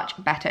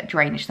much better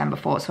drainage than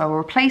before. So I will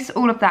replace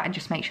all of that and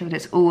just make sure that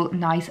it's all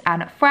nice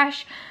and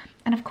fresh.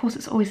 And of course,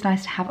 it's always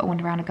nice to have a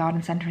wander around a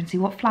garden centre and see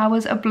what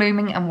flowers are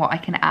blooming and what I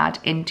can add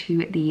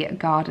into the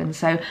garden.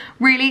 So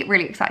really,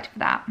 really excited for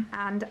that.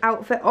 And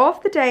outfit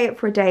of the day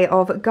for a day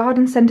of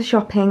garden centre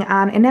shopping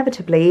and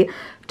inevitably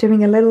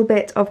doing a little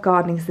bit of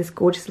gardening is this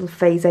gorgeous little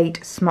Phase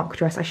 8 smock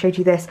dress. I showed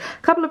you this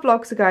a couple of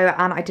vlogs ago,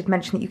 and I did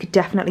mention that you could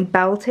definitely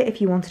belt it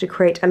if you wanted to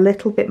create a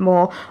little bit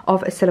more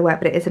of a silhouette,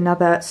 but it is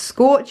another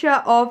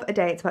scorcher of a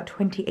day. It's about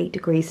 28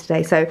 degrees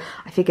today, so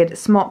I figured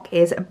smock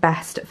is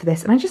best for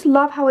this. And I just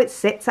love how it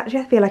sits. Actually,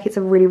 I feel like it's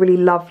a really, really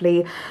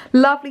lovely,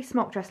 lovely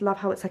smock dress. Love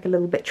how it's like a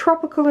little bit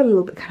tropical, a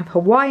little bit kind of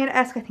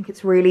Hawaiian-esque. I think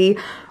it's really,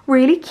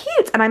 really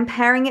cute. And I'm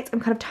pairing it, I'm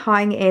kind of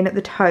tying in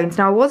the tones.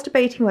 Now, I was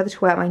debating whether to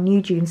wear my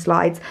new June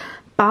slides,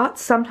 but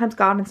sometimes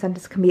garden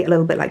centres can be a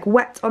little bit like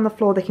wet on the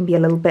floor. They can be a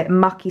little bit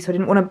mucky, so I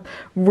didn't want to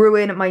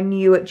ruin my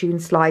new June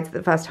slides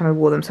the first time I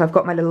wore them. So I've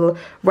got my little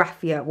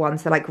raffia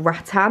ones. They're like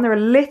rattan. They're a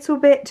little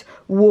bit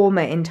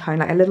warmer in tone,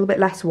 like a little bit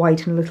less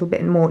white and a little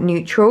bit more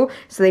neutral.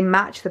 So they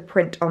match the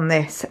print on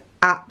this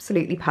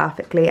absolutely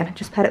perfectly. And I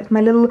just paired it with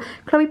my little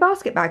Chloe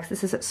basket bag,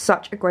 because this is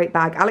such a great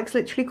bag. Alex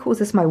literally calls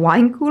this my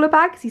wine cooler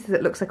bag because he says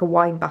it looks like a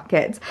wine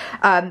bucket,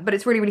 but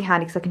it's really, really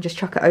handy because I can just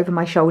chuck it over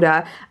my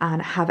shoulder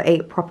and have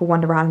a proper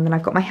wander around. And then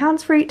I've got my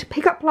hands free to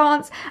pick up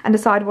plants and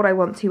decide what I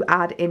want to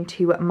add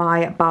into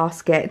my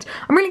basket.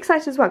 I'm really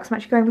excited as well because I'm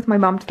actually going with my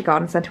mum to the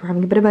garden centre. We're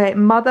having a bit of a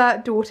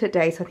mother-daughter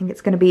day, so I think it's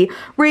going to be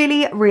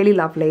really, really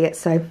lovely.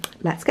 So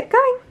let's get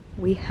going.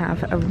 We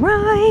have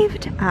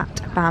arrived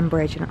at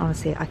Banbridge, and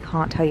honestly, I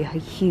can't tell you how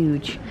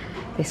huge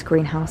this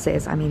greenhouse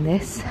is. I mean,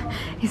 this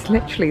is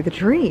literally the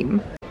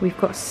dream. We've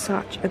got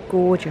such a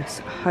gorgeous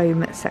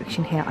home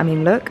section here. I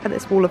mean, look at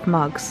this wall of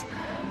mugs.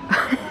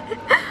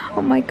 Oh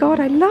Oh my god,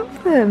 I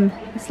love them.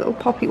 This little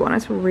poppy one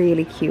is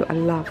really cute. I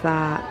love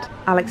that.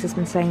 Alex has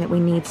been saying that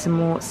we need some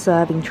more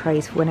serving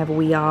trays for whenever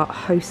we are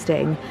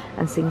hosting,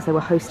 and seeing as they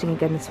were hosting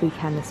again this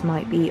weekend, this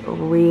might be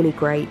really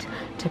great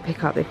to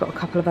pick up. They've got a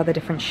couple of other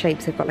different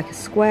shapes. They've got like a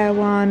square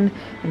one,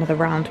 another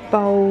round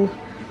bowl.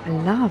 I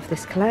love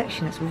this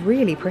collection, it's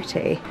really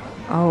pretty.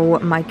 Oh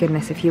my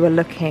goodness, if you were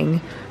looking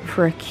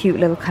for a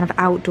cute little kind of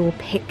outdoor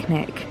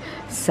picnic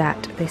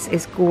set, this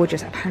is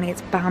gorgeous. Apparently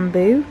it's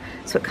bamboo,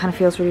 so it kind of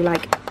feels really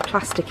like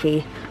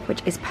plasticky,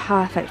 which is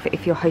perfect for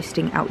if you're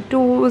hosting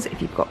outdoors,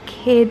 if you've got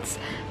kids.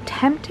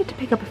 Tempted to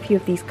pick up a few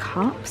of these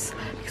cups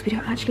because we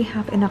don't actually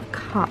have enough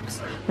cups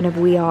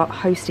whenever we are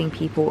hosting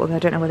people, although I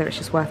don't know whether it's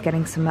just worth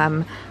getting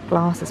some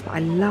glasses, but I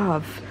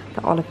love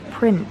the olive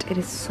print. It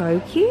is so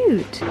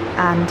cute.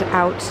 And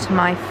out to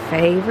my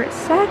favorite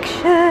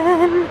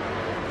section.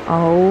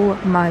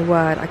 Oh my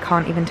word, I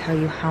can't even tell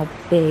you how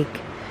big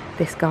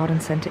this garden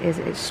centre is.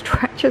 It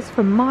stretches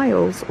for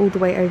miles all the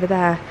way over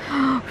there.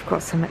 We've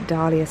got some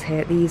dahlias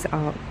here. These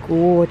are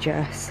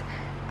gorgeous,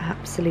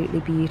 absolutely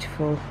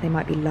beautiful. They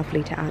might be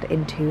lovely to add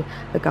into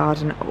the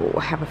garden. Oh,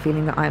 I have a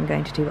feeling that I am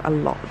going to do a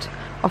lot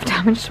of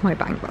damage to my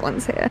bank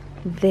balance here.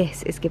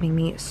 This is giving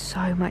me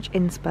so much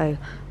inspo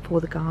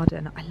for the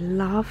garden. I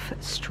love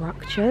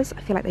structures.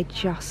 I feel like they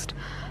just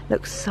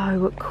look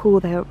so cool.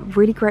 They're a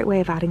really great way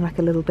of adding like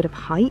a little bit of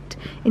height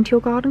into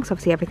your garden, because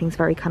obviously everything's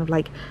very kind of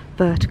like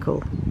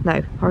vertical,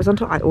 no,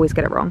 horizontal, I always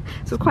get it wrong.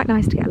 So it's quite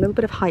nice to get a little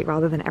bit of height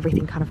rather than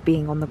everything kind of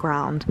being on the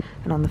ground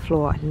and on the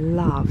floor. I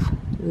love,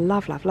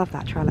 love, love, love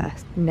that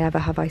trellis. Never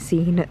have I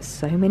seen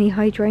so many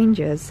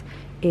hydrangeas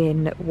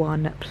in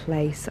one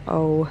place.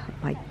 Oh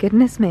my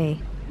goodness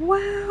me.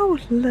 Wow,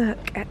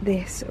 look at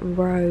this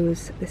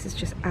rose. This is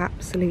just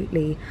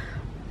absolutely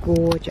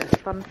gorgeous.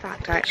 Fun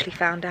fact, I actually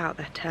found out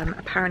that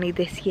apparently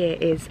this year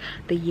is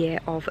the year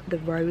of the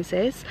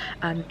roses,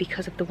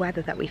 because of the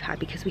weather that we've had.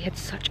 Because we had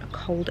such a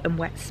cold and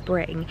wet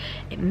spring,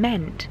 it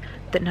meant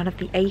that none of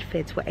the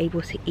aphids were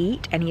able to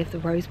eat any of the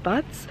rose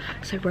buds.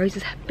 So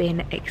roses have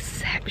been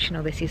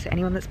exceptional this year. So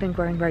anyone that's been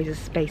growing roses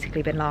has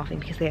basically been laughing,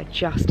 because they are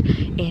just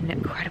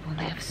incredible and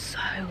they have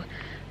so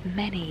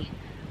many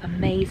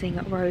amazing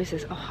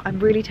roses. Oh, I'm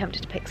really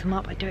tempted to pick some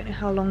up. I don't know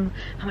how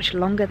much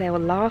longer they will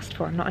last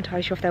for. I'm not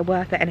entirely sure if they're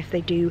worth it and if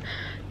they do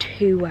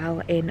too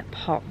well in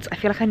pots. I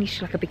feel like I need to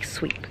do like a big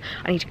sweep.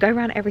 I need to go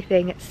around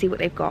everything, see what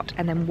they've got,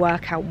 and then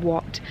work out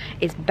what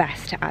is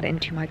best to add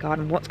into my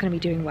garden, what's going to be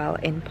doing well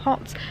in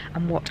pots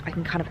and what I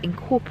can kind of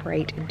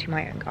incorporate into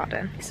my own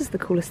garden. This is the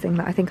coolest thing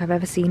that I think I've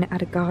ever seen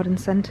at a garden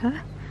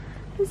centre.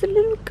 There's a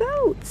little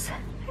goat.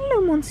 Hello,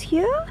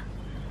 monsieur.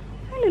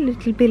 Hello,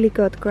 little Billy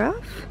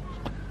Godgraf.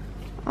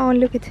 Oh,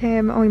 look at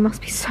him. Oh, he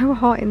must be so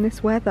hot in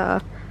this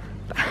weather.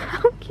 But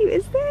how cute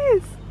is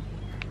this?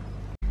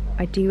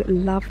 I do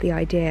love the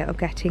idea of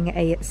getting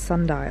a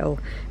sundial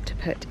to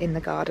put in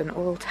the garden,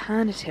 or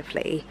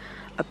alternatively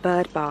a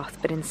bird bath,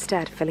 but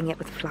instead filling it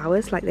with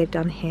flowers like they've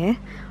done here.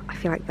 I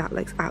feel like that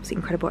looks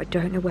absolutely incredible. I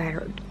don't know where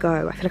it would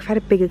go. I feel like if I had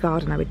a bigger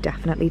garden I would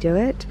definitely do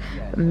it,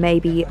 but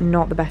maybe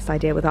not the best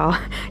idea with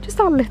just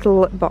our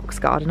little box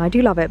garden. I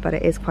do love it, but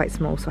it is quite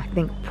small, so I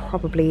think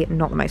probably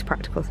not the most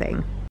practical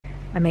thing.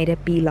 I made a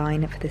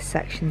beeline for this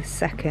section the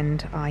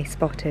second I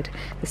spotted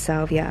the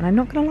salvia, and I'm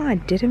not gonna lie, I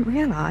didn't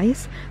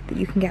realise that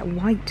you can get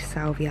white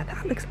salvia.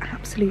 That looks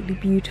absolutely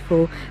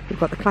beautiful.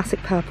 We've got the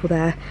classic purple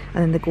there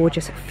and then the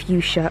gorgeous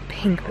fuchsia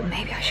pink, but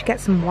maybe I should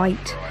get some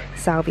white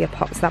salvia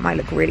pots. That might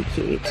look really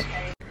cute.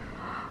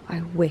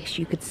 I wish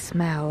you could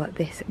smell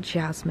this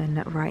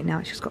jasmine right now.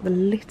 It's just got the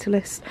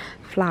littlest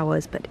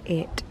flowers, but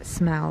it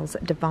smells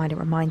divine. It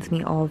reminds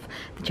me of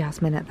the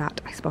jasmine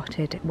that I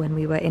spotted when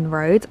we were in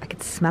Rhodes. I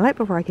could smell it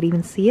before I could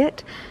even see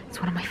it.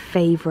 It's one of my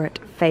favourite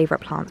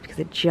plants because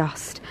it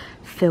just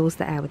fills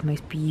the air with the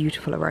most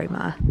beautiful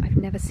aroma. I've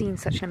never seen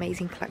such an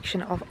amazing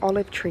collection of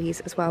olive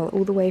trees as well,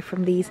 all the way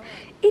from these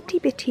itty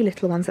bitty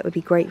little ones that would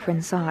be great for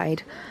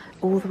inside,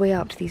 all the way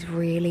up to these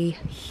really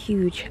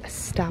huge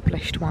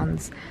established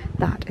ones.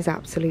 That is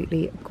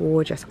absolutely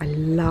gorgeous. I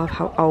love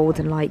how old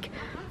and like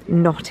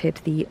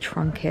knotted the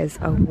trunk is.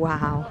 Oh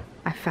wow.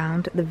 I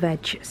found the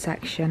veg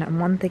section, and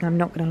one thing I'm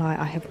not gonna lie,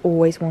 I have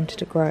always wanted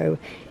to grow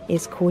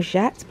is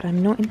courgettes, but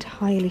I'm not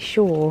entirely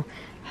sure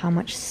how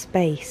much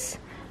space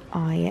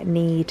I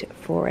need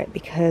for it,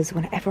 because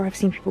whenever I've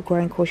seen people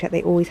growing courgette,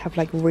 they always have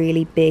like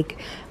really big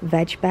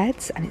veg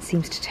beds and it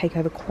seems to take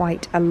over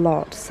quite a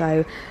lot.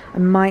 So I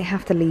might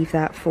have to leave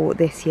that for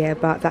this year,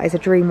 but that is a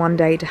dream one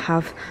day, to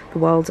have the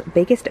world's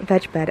biggest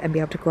veg bed and be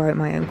able to grow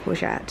my own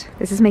courgette.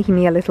 This is making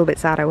me a little bit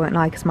sad, I won't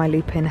lie, because my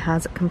lupin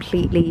has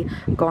completely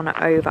gone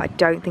over. I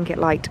don't think it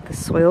liked the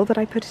soil that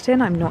I put it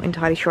in. I'm not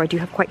entirely sure. I do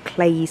have quite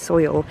clayey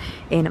soil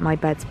in my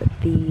beds, but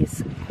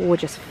these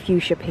gorgeous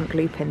fuchsia pink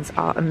lupins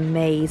are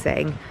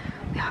amazing.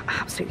 They are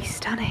absolutely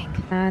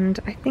stunning. And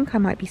I think I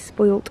might be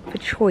spoilt for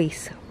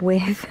choice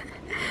with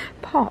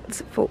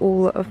pots for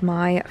all of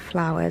my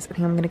flowers. I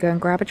think I'm going to go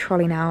and grab a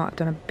trolley now. I've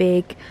done a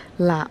big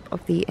lap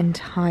of the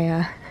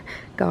entire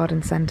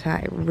garden centre.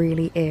 It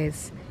really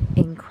is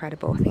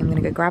incredible. I think I'm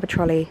going to go grab a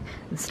trolley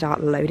and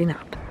start loading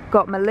up.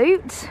 Got my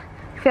loot.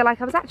 feel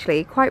like I was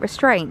actually quite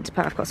restrained,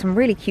 but I've got some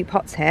really cute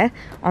pots here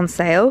on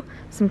sale,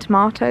 some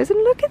tomatoes,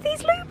 and look at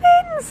these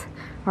lupins.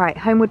 Right,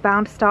 homeward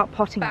bound to start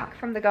potting back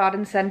from the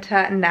garden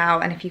centre now,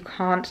 and if you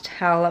can't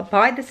tell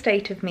by the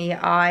state of me,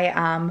 I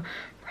am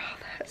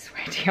rather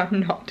sweaty.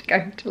 I'm not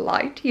going to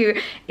lie to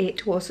you.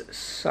 It was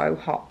so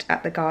hot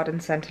at the garden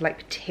centre, like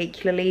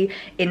particularly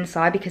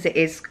inside, because it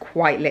is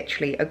quite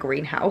literally a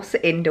greenhouse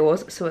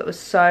indoors, so it was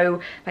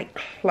so like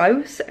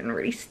close and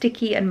really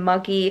sticky and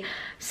muggy.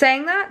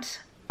 Saying that,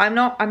 I'm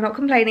not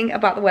complaining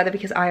about the weather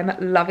because I am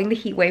loving the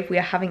heat wave we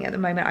are having at the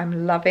moment.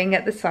 I'm loving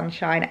the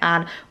sunshine,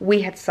 and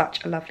we had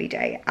such a lovely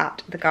day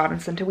at the garden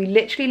centre. We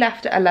literally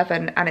left at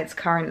 11 and it's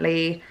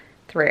currently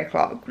 3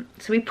 o'clock.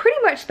 So we pretty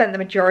much spent the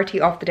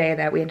majority of the day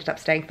there. We ended up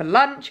staying for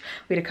lunch,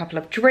 we had a couple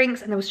of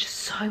drinks, and there was just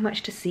so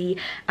much to see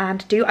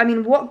and do. I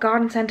mean, what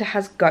garden centre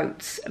has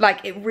goats?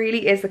 Like, it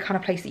really is the kind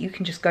of place that you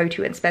can just go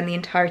to and spend the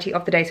entirety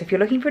of the day. So if you're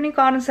looking for a new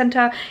garden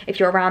centre, if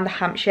you're around the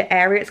Hampshire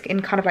area, it's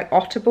in kind of like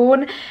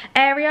Otterbourne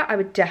area, I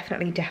would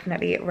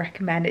definitely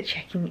recommend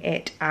checking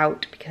it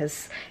out,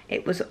 because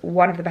it was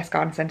one of the best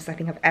garden centres I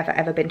think I've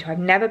ever been to. I've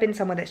never been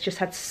somewhere that's just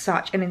had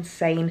such an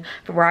insane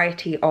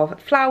variety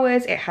of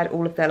flowers. It had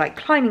all of the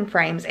like climbing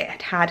frames, it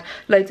had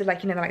loads of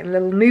like, you know, like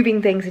little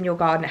moving things in your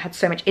garden. It had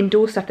so much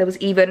indoor stuff. There was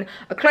even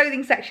a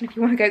clothing section if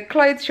you want to go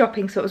clothes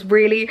shopping. So it was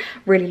really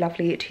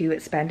lovely to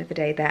spend the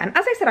day there. And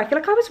as I said, I feel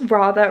like I was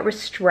rather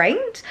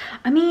restrained.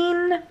 I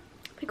mean,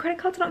 my credit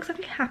card's not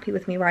exactly happy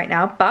with me right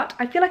now, but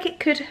I feel like it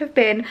could have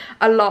been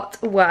a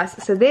lot worse.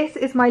 So this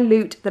is my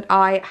loot that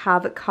I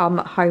have come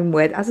home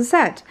with. As I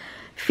said,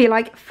 feel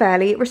like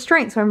fairly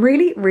restrained, so I'm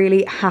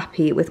really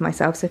happy with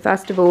myself. So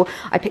first of all,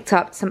 I picked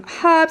up some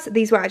herbs.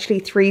 These were actually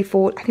 3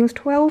 for, I think it was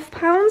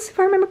 £12 if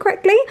I remember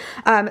correctly.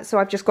 So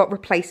I've just got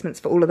replacements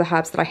for all of the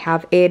herbs that I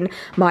have in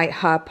my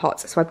herb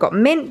pots. So I've got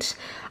mint,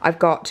 I've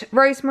got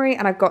rosemary,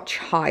 and I've got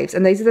chives,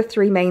 and those are the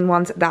 3 main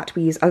ones that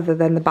we use, other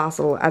than the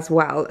basil as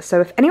well.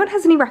 So if anyone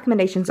has any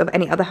recommendations of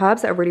any other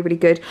herbs that are really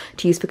good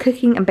to use for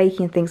cooking and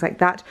baking and things like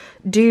that,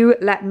 do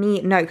let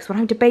me know, because what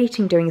I'm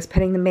debating doing is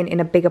putting them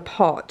in a bigger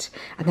pot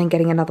and then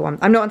getting another one.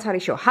 I'm not entirely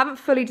sure. Haven't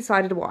fully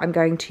decided what I'm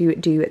going to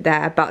do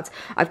there, but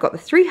I've got the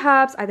 3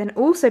 herbs. I then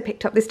also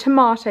picked up this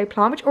tomato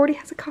plant, which already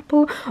has a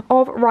couple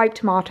of ripe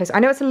tomatoes. I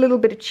know it's a little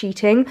bit of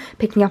cheating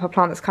picking up a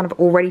plant that's kind of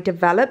already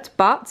developed,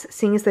 but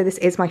seeing as though this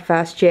is my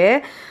first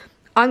year,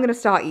 I'm going to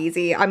start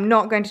easy. I'm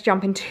not going to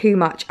jump in too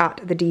much at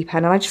the deep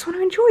end, and I just want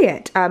to enjoy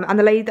it. And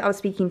the lady that I was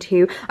speaking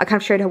to, I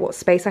kind of showed her what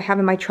space I have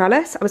in my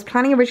trellis. I was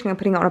planning originally on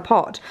putting it on a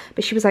pot,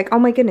 but she was like, oh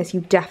my goodness, you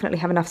definitely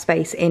have enough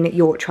space in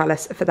your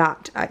trellis for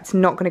that. It's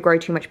not going to grow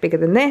too much bigger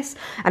than this,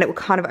 and it will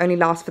kind of only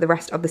last for the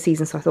rest of the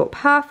season. So I thought,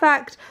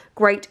 perfect,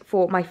 great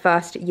for my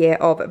first year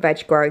of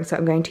veg growing. So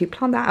I'm going to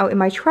plant that out in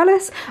my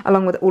trellis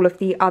along with all of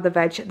the other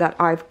veg that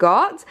I've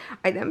got.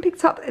 I then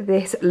picked up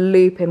this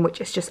lupin,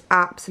 which is just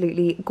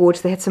absolutely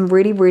gorgeous. They had some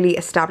really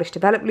established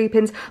developed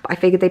lupins, but I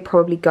figured they'd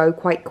probably go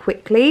quite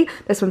quickly.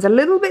 This one's a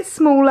little bit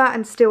smaller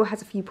and still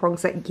has a few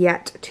prongs that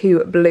yet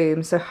to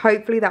bloom, so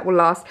hopefully that will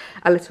last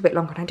a little bit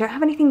longer. And I don't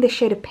have anything this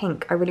shade of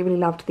pink. I really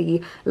loved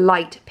the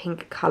light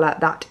pink colour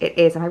that it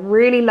is, and I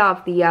really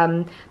love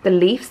the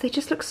leaves. They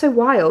just look so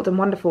wild and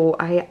wonderful.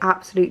 I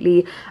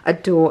absolutely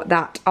adore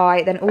that.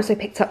 I then also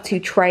picked up 2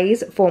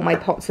 trays for my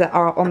pots that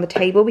are on the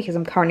table, because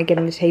I'm currently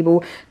getting the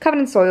table covered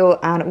in soil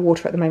and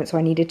water at the moment, so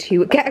I needed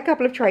to get a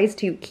couple of trays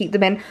to keep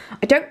them in.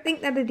 I don't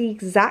think they're the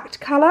exact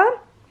colour,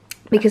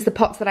 because the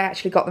pots that I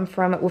actually got them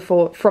from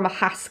were from a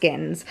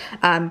Haskins,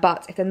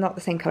 but if they're not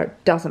the same colour,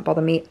 it doesn't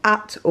bother me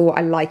at all.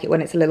 I like it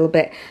when it's a little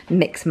bit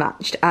mix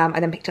matched. I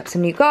then picked up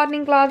some new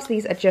gardening gloves.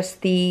 These are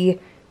just the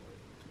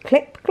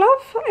clip glove,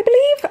 I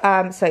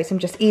believe. So some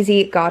just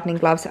easy gardening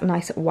gloves, a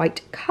nice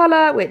white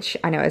colour, which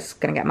I know is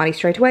going to get muddy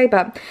straight away,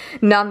 but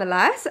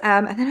nonetheless.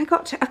 And then I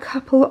got a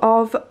couple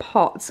of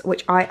pots,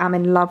 which I am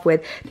in love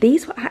with.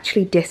 These were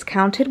actually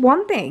discounted.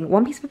 One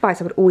piece of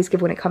advice I would always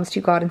give when it comes to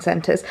garden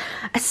centres,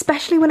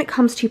 especially when it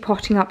comes to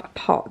potting up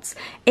pots.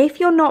 If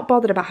you're not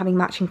bothered about having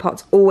matching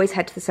pots, always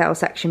head to the sale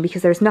section,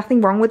 because there's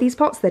nothing wrong with these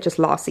pots. They're just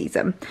last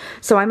season.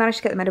 So I managed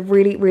to get them at a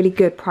really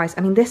good price.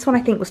 I mean, this one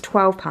I think was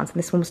 £12 and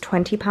this one was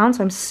 £20.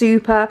 So I'm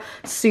super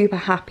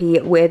happy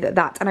with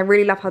that, and I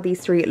really love how these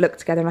 3 look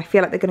together, and I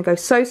feel like they're going to go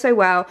so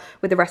well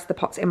with the rest of the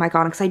pots in my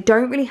garden, because I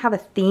don't really have a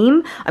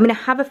theme. I mean, I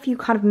have a few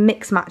kind of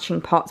mix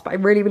matching pots, but I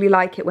really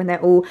like it when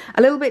they're all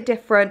a little bit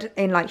different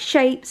in like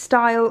shape,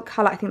 style,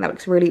 colour. I think that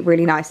looks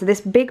really nice. So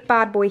this big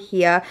bad boy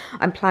here,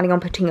 I'm planning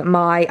on putting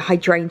my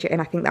hydrangea in.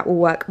 I think that will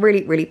work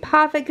really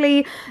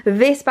perfectly.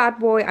 This bad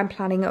boy I'm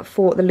planning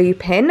for the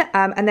lupin,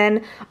 and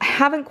then I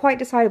haven't quite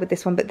decided with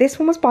this one, but this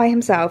one was by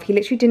himself. He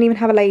literally didn't even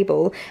have a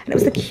label, and it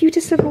was the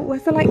cutest little,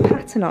 where's the like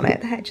pattern on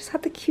it? There, it just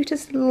had the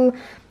cutest little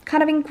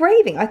kind of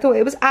engraving. I thought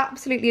it was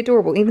absolutely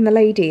adorable. Even the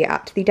lady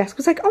at the desk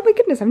was like, oh my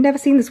goodness, I've never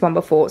seen this one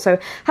before. So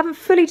haven't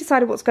fully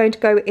decided what's going to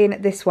go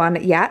in this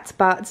one yet,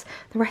 but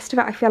the rest of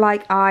it, I feel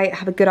like I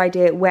have a good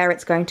idea where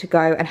it's going to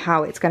go and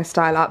how it's going to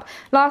style up.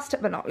 Last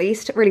but not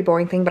least, really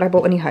boring thing, but I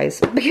bought a new hose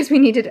because we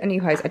needed a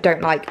new hose. I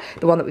don't like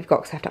the one that we've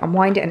got because I have to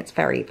unwind it and it's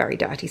very, very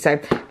dirty. So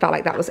felt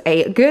like that was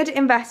a good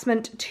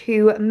investment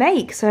to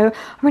make. So I'm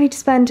ready to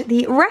spend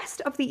the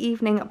rest of the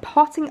evening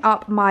potting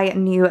up my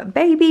new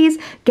babies,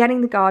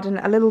 getting the garden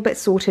a little bit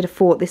sorted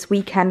for this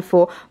weekend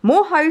for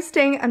more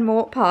hosting and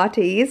more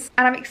parties.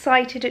 And I'm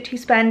excited to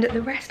spend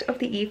the rest of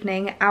the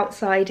evening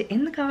outside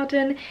in the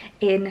garden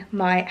in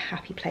my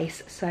happy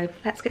place. So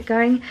let's get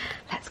going,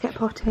 let's get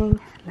potting,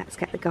 let's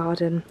get the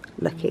garden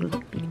looking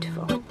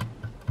beautiful.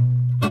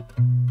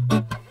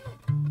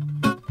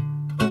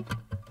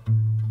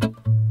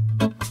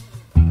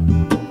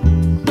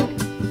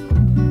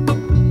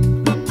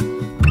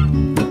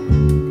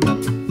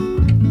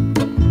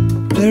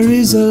 There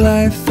is a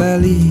life I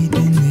lead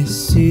in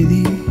this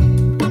city,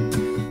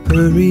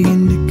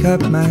 hurrying to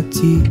cut my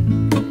teeth.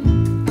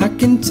 I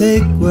can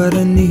take what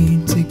I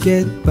need to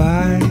get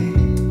by,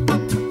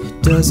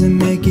 it doesn't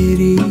make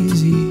it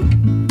easy.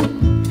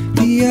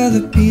 The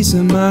other piece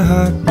of my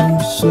heart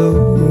moves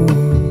slow,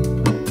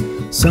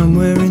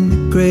 somewhere in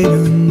the great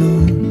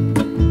unknown.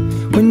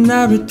 When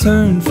I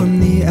return from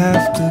the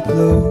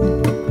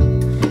afterglow,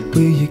 will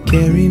you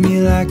carry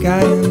me like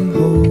I am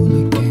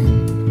whole again?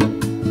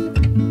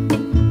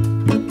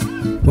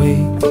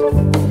 Wait,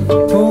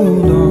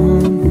 hold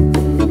on,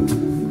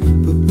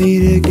 put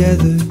me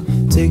together,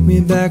 take me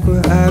back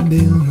where I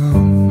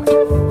belong.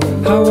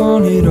 I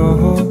want it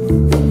all,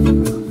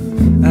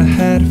 I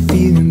had a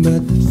feeling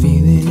but the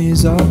feeling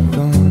is all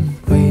gone.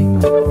 Wait,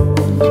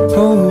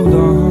 hold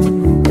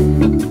on,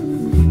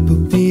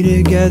 put me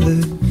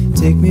together,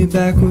 take me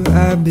back where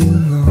I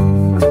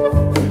belong.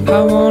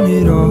 I want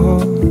it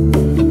all,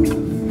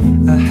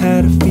 I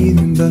had a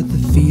feeling but the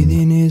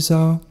feeling is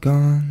all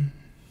gone.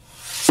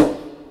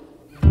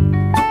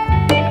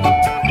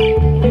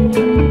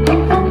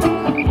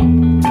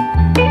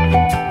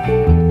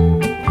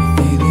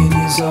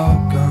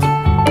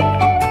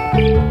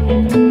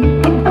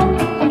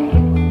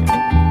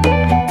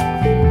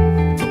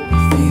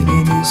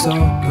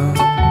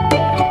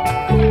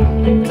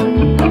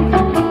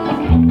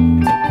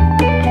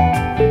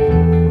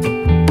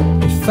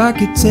 If I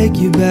could take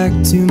you back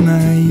to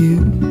my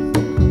youth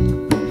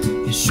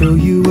and show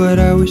you what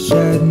I wish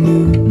I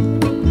knew,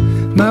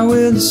 my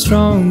will is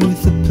strong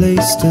with a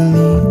place to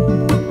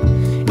lean.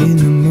 In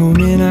a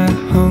moment I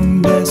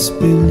hung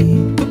desperately,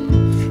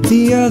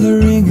 the other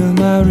ring on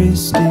my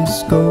wrist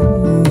is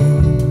gold,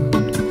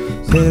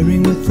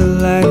 pairing with the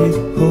light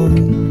it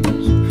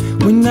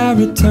holds. When I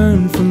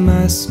return from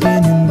my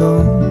skin and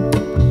bones,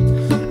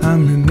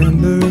 I'm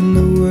remembering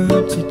the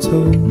words you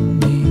told.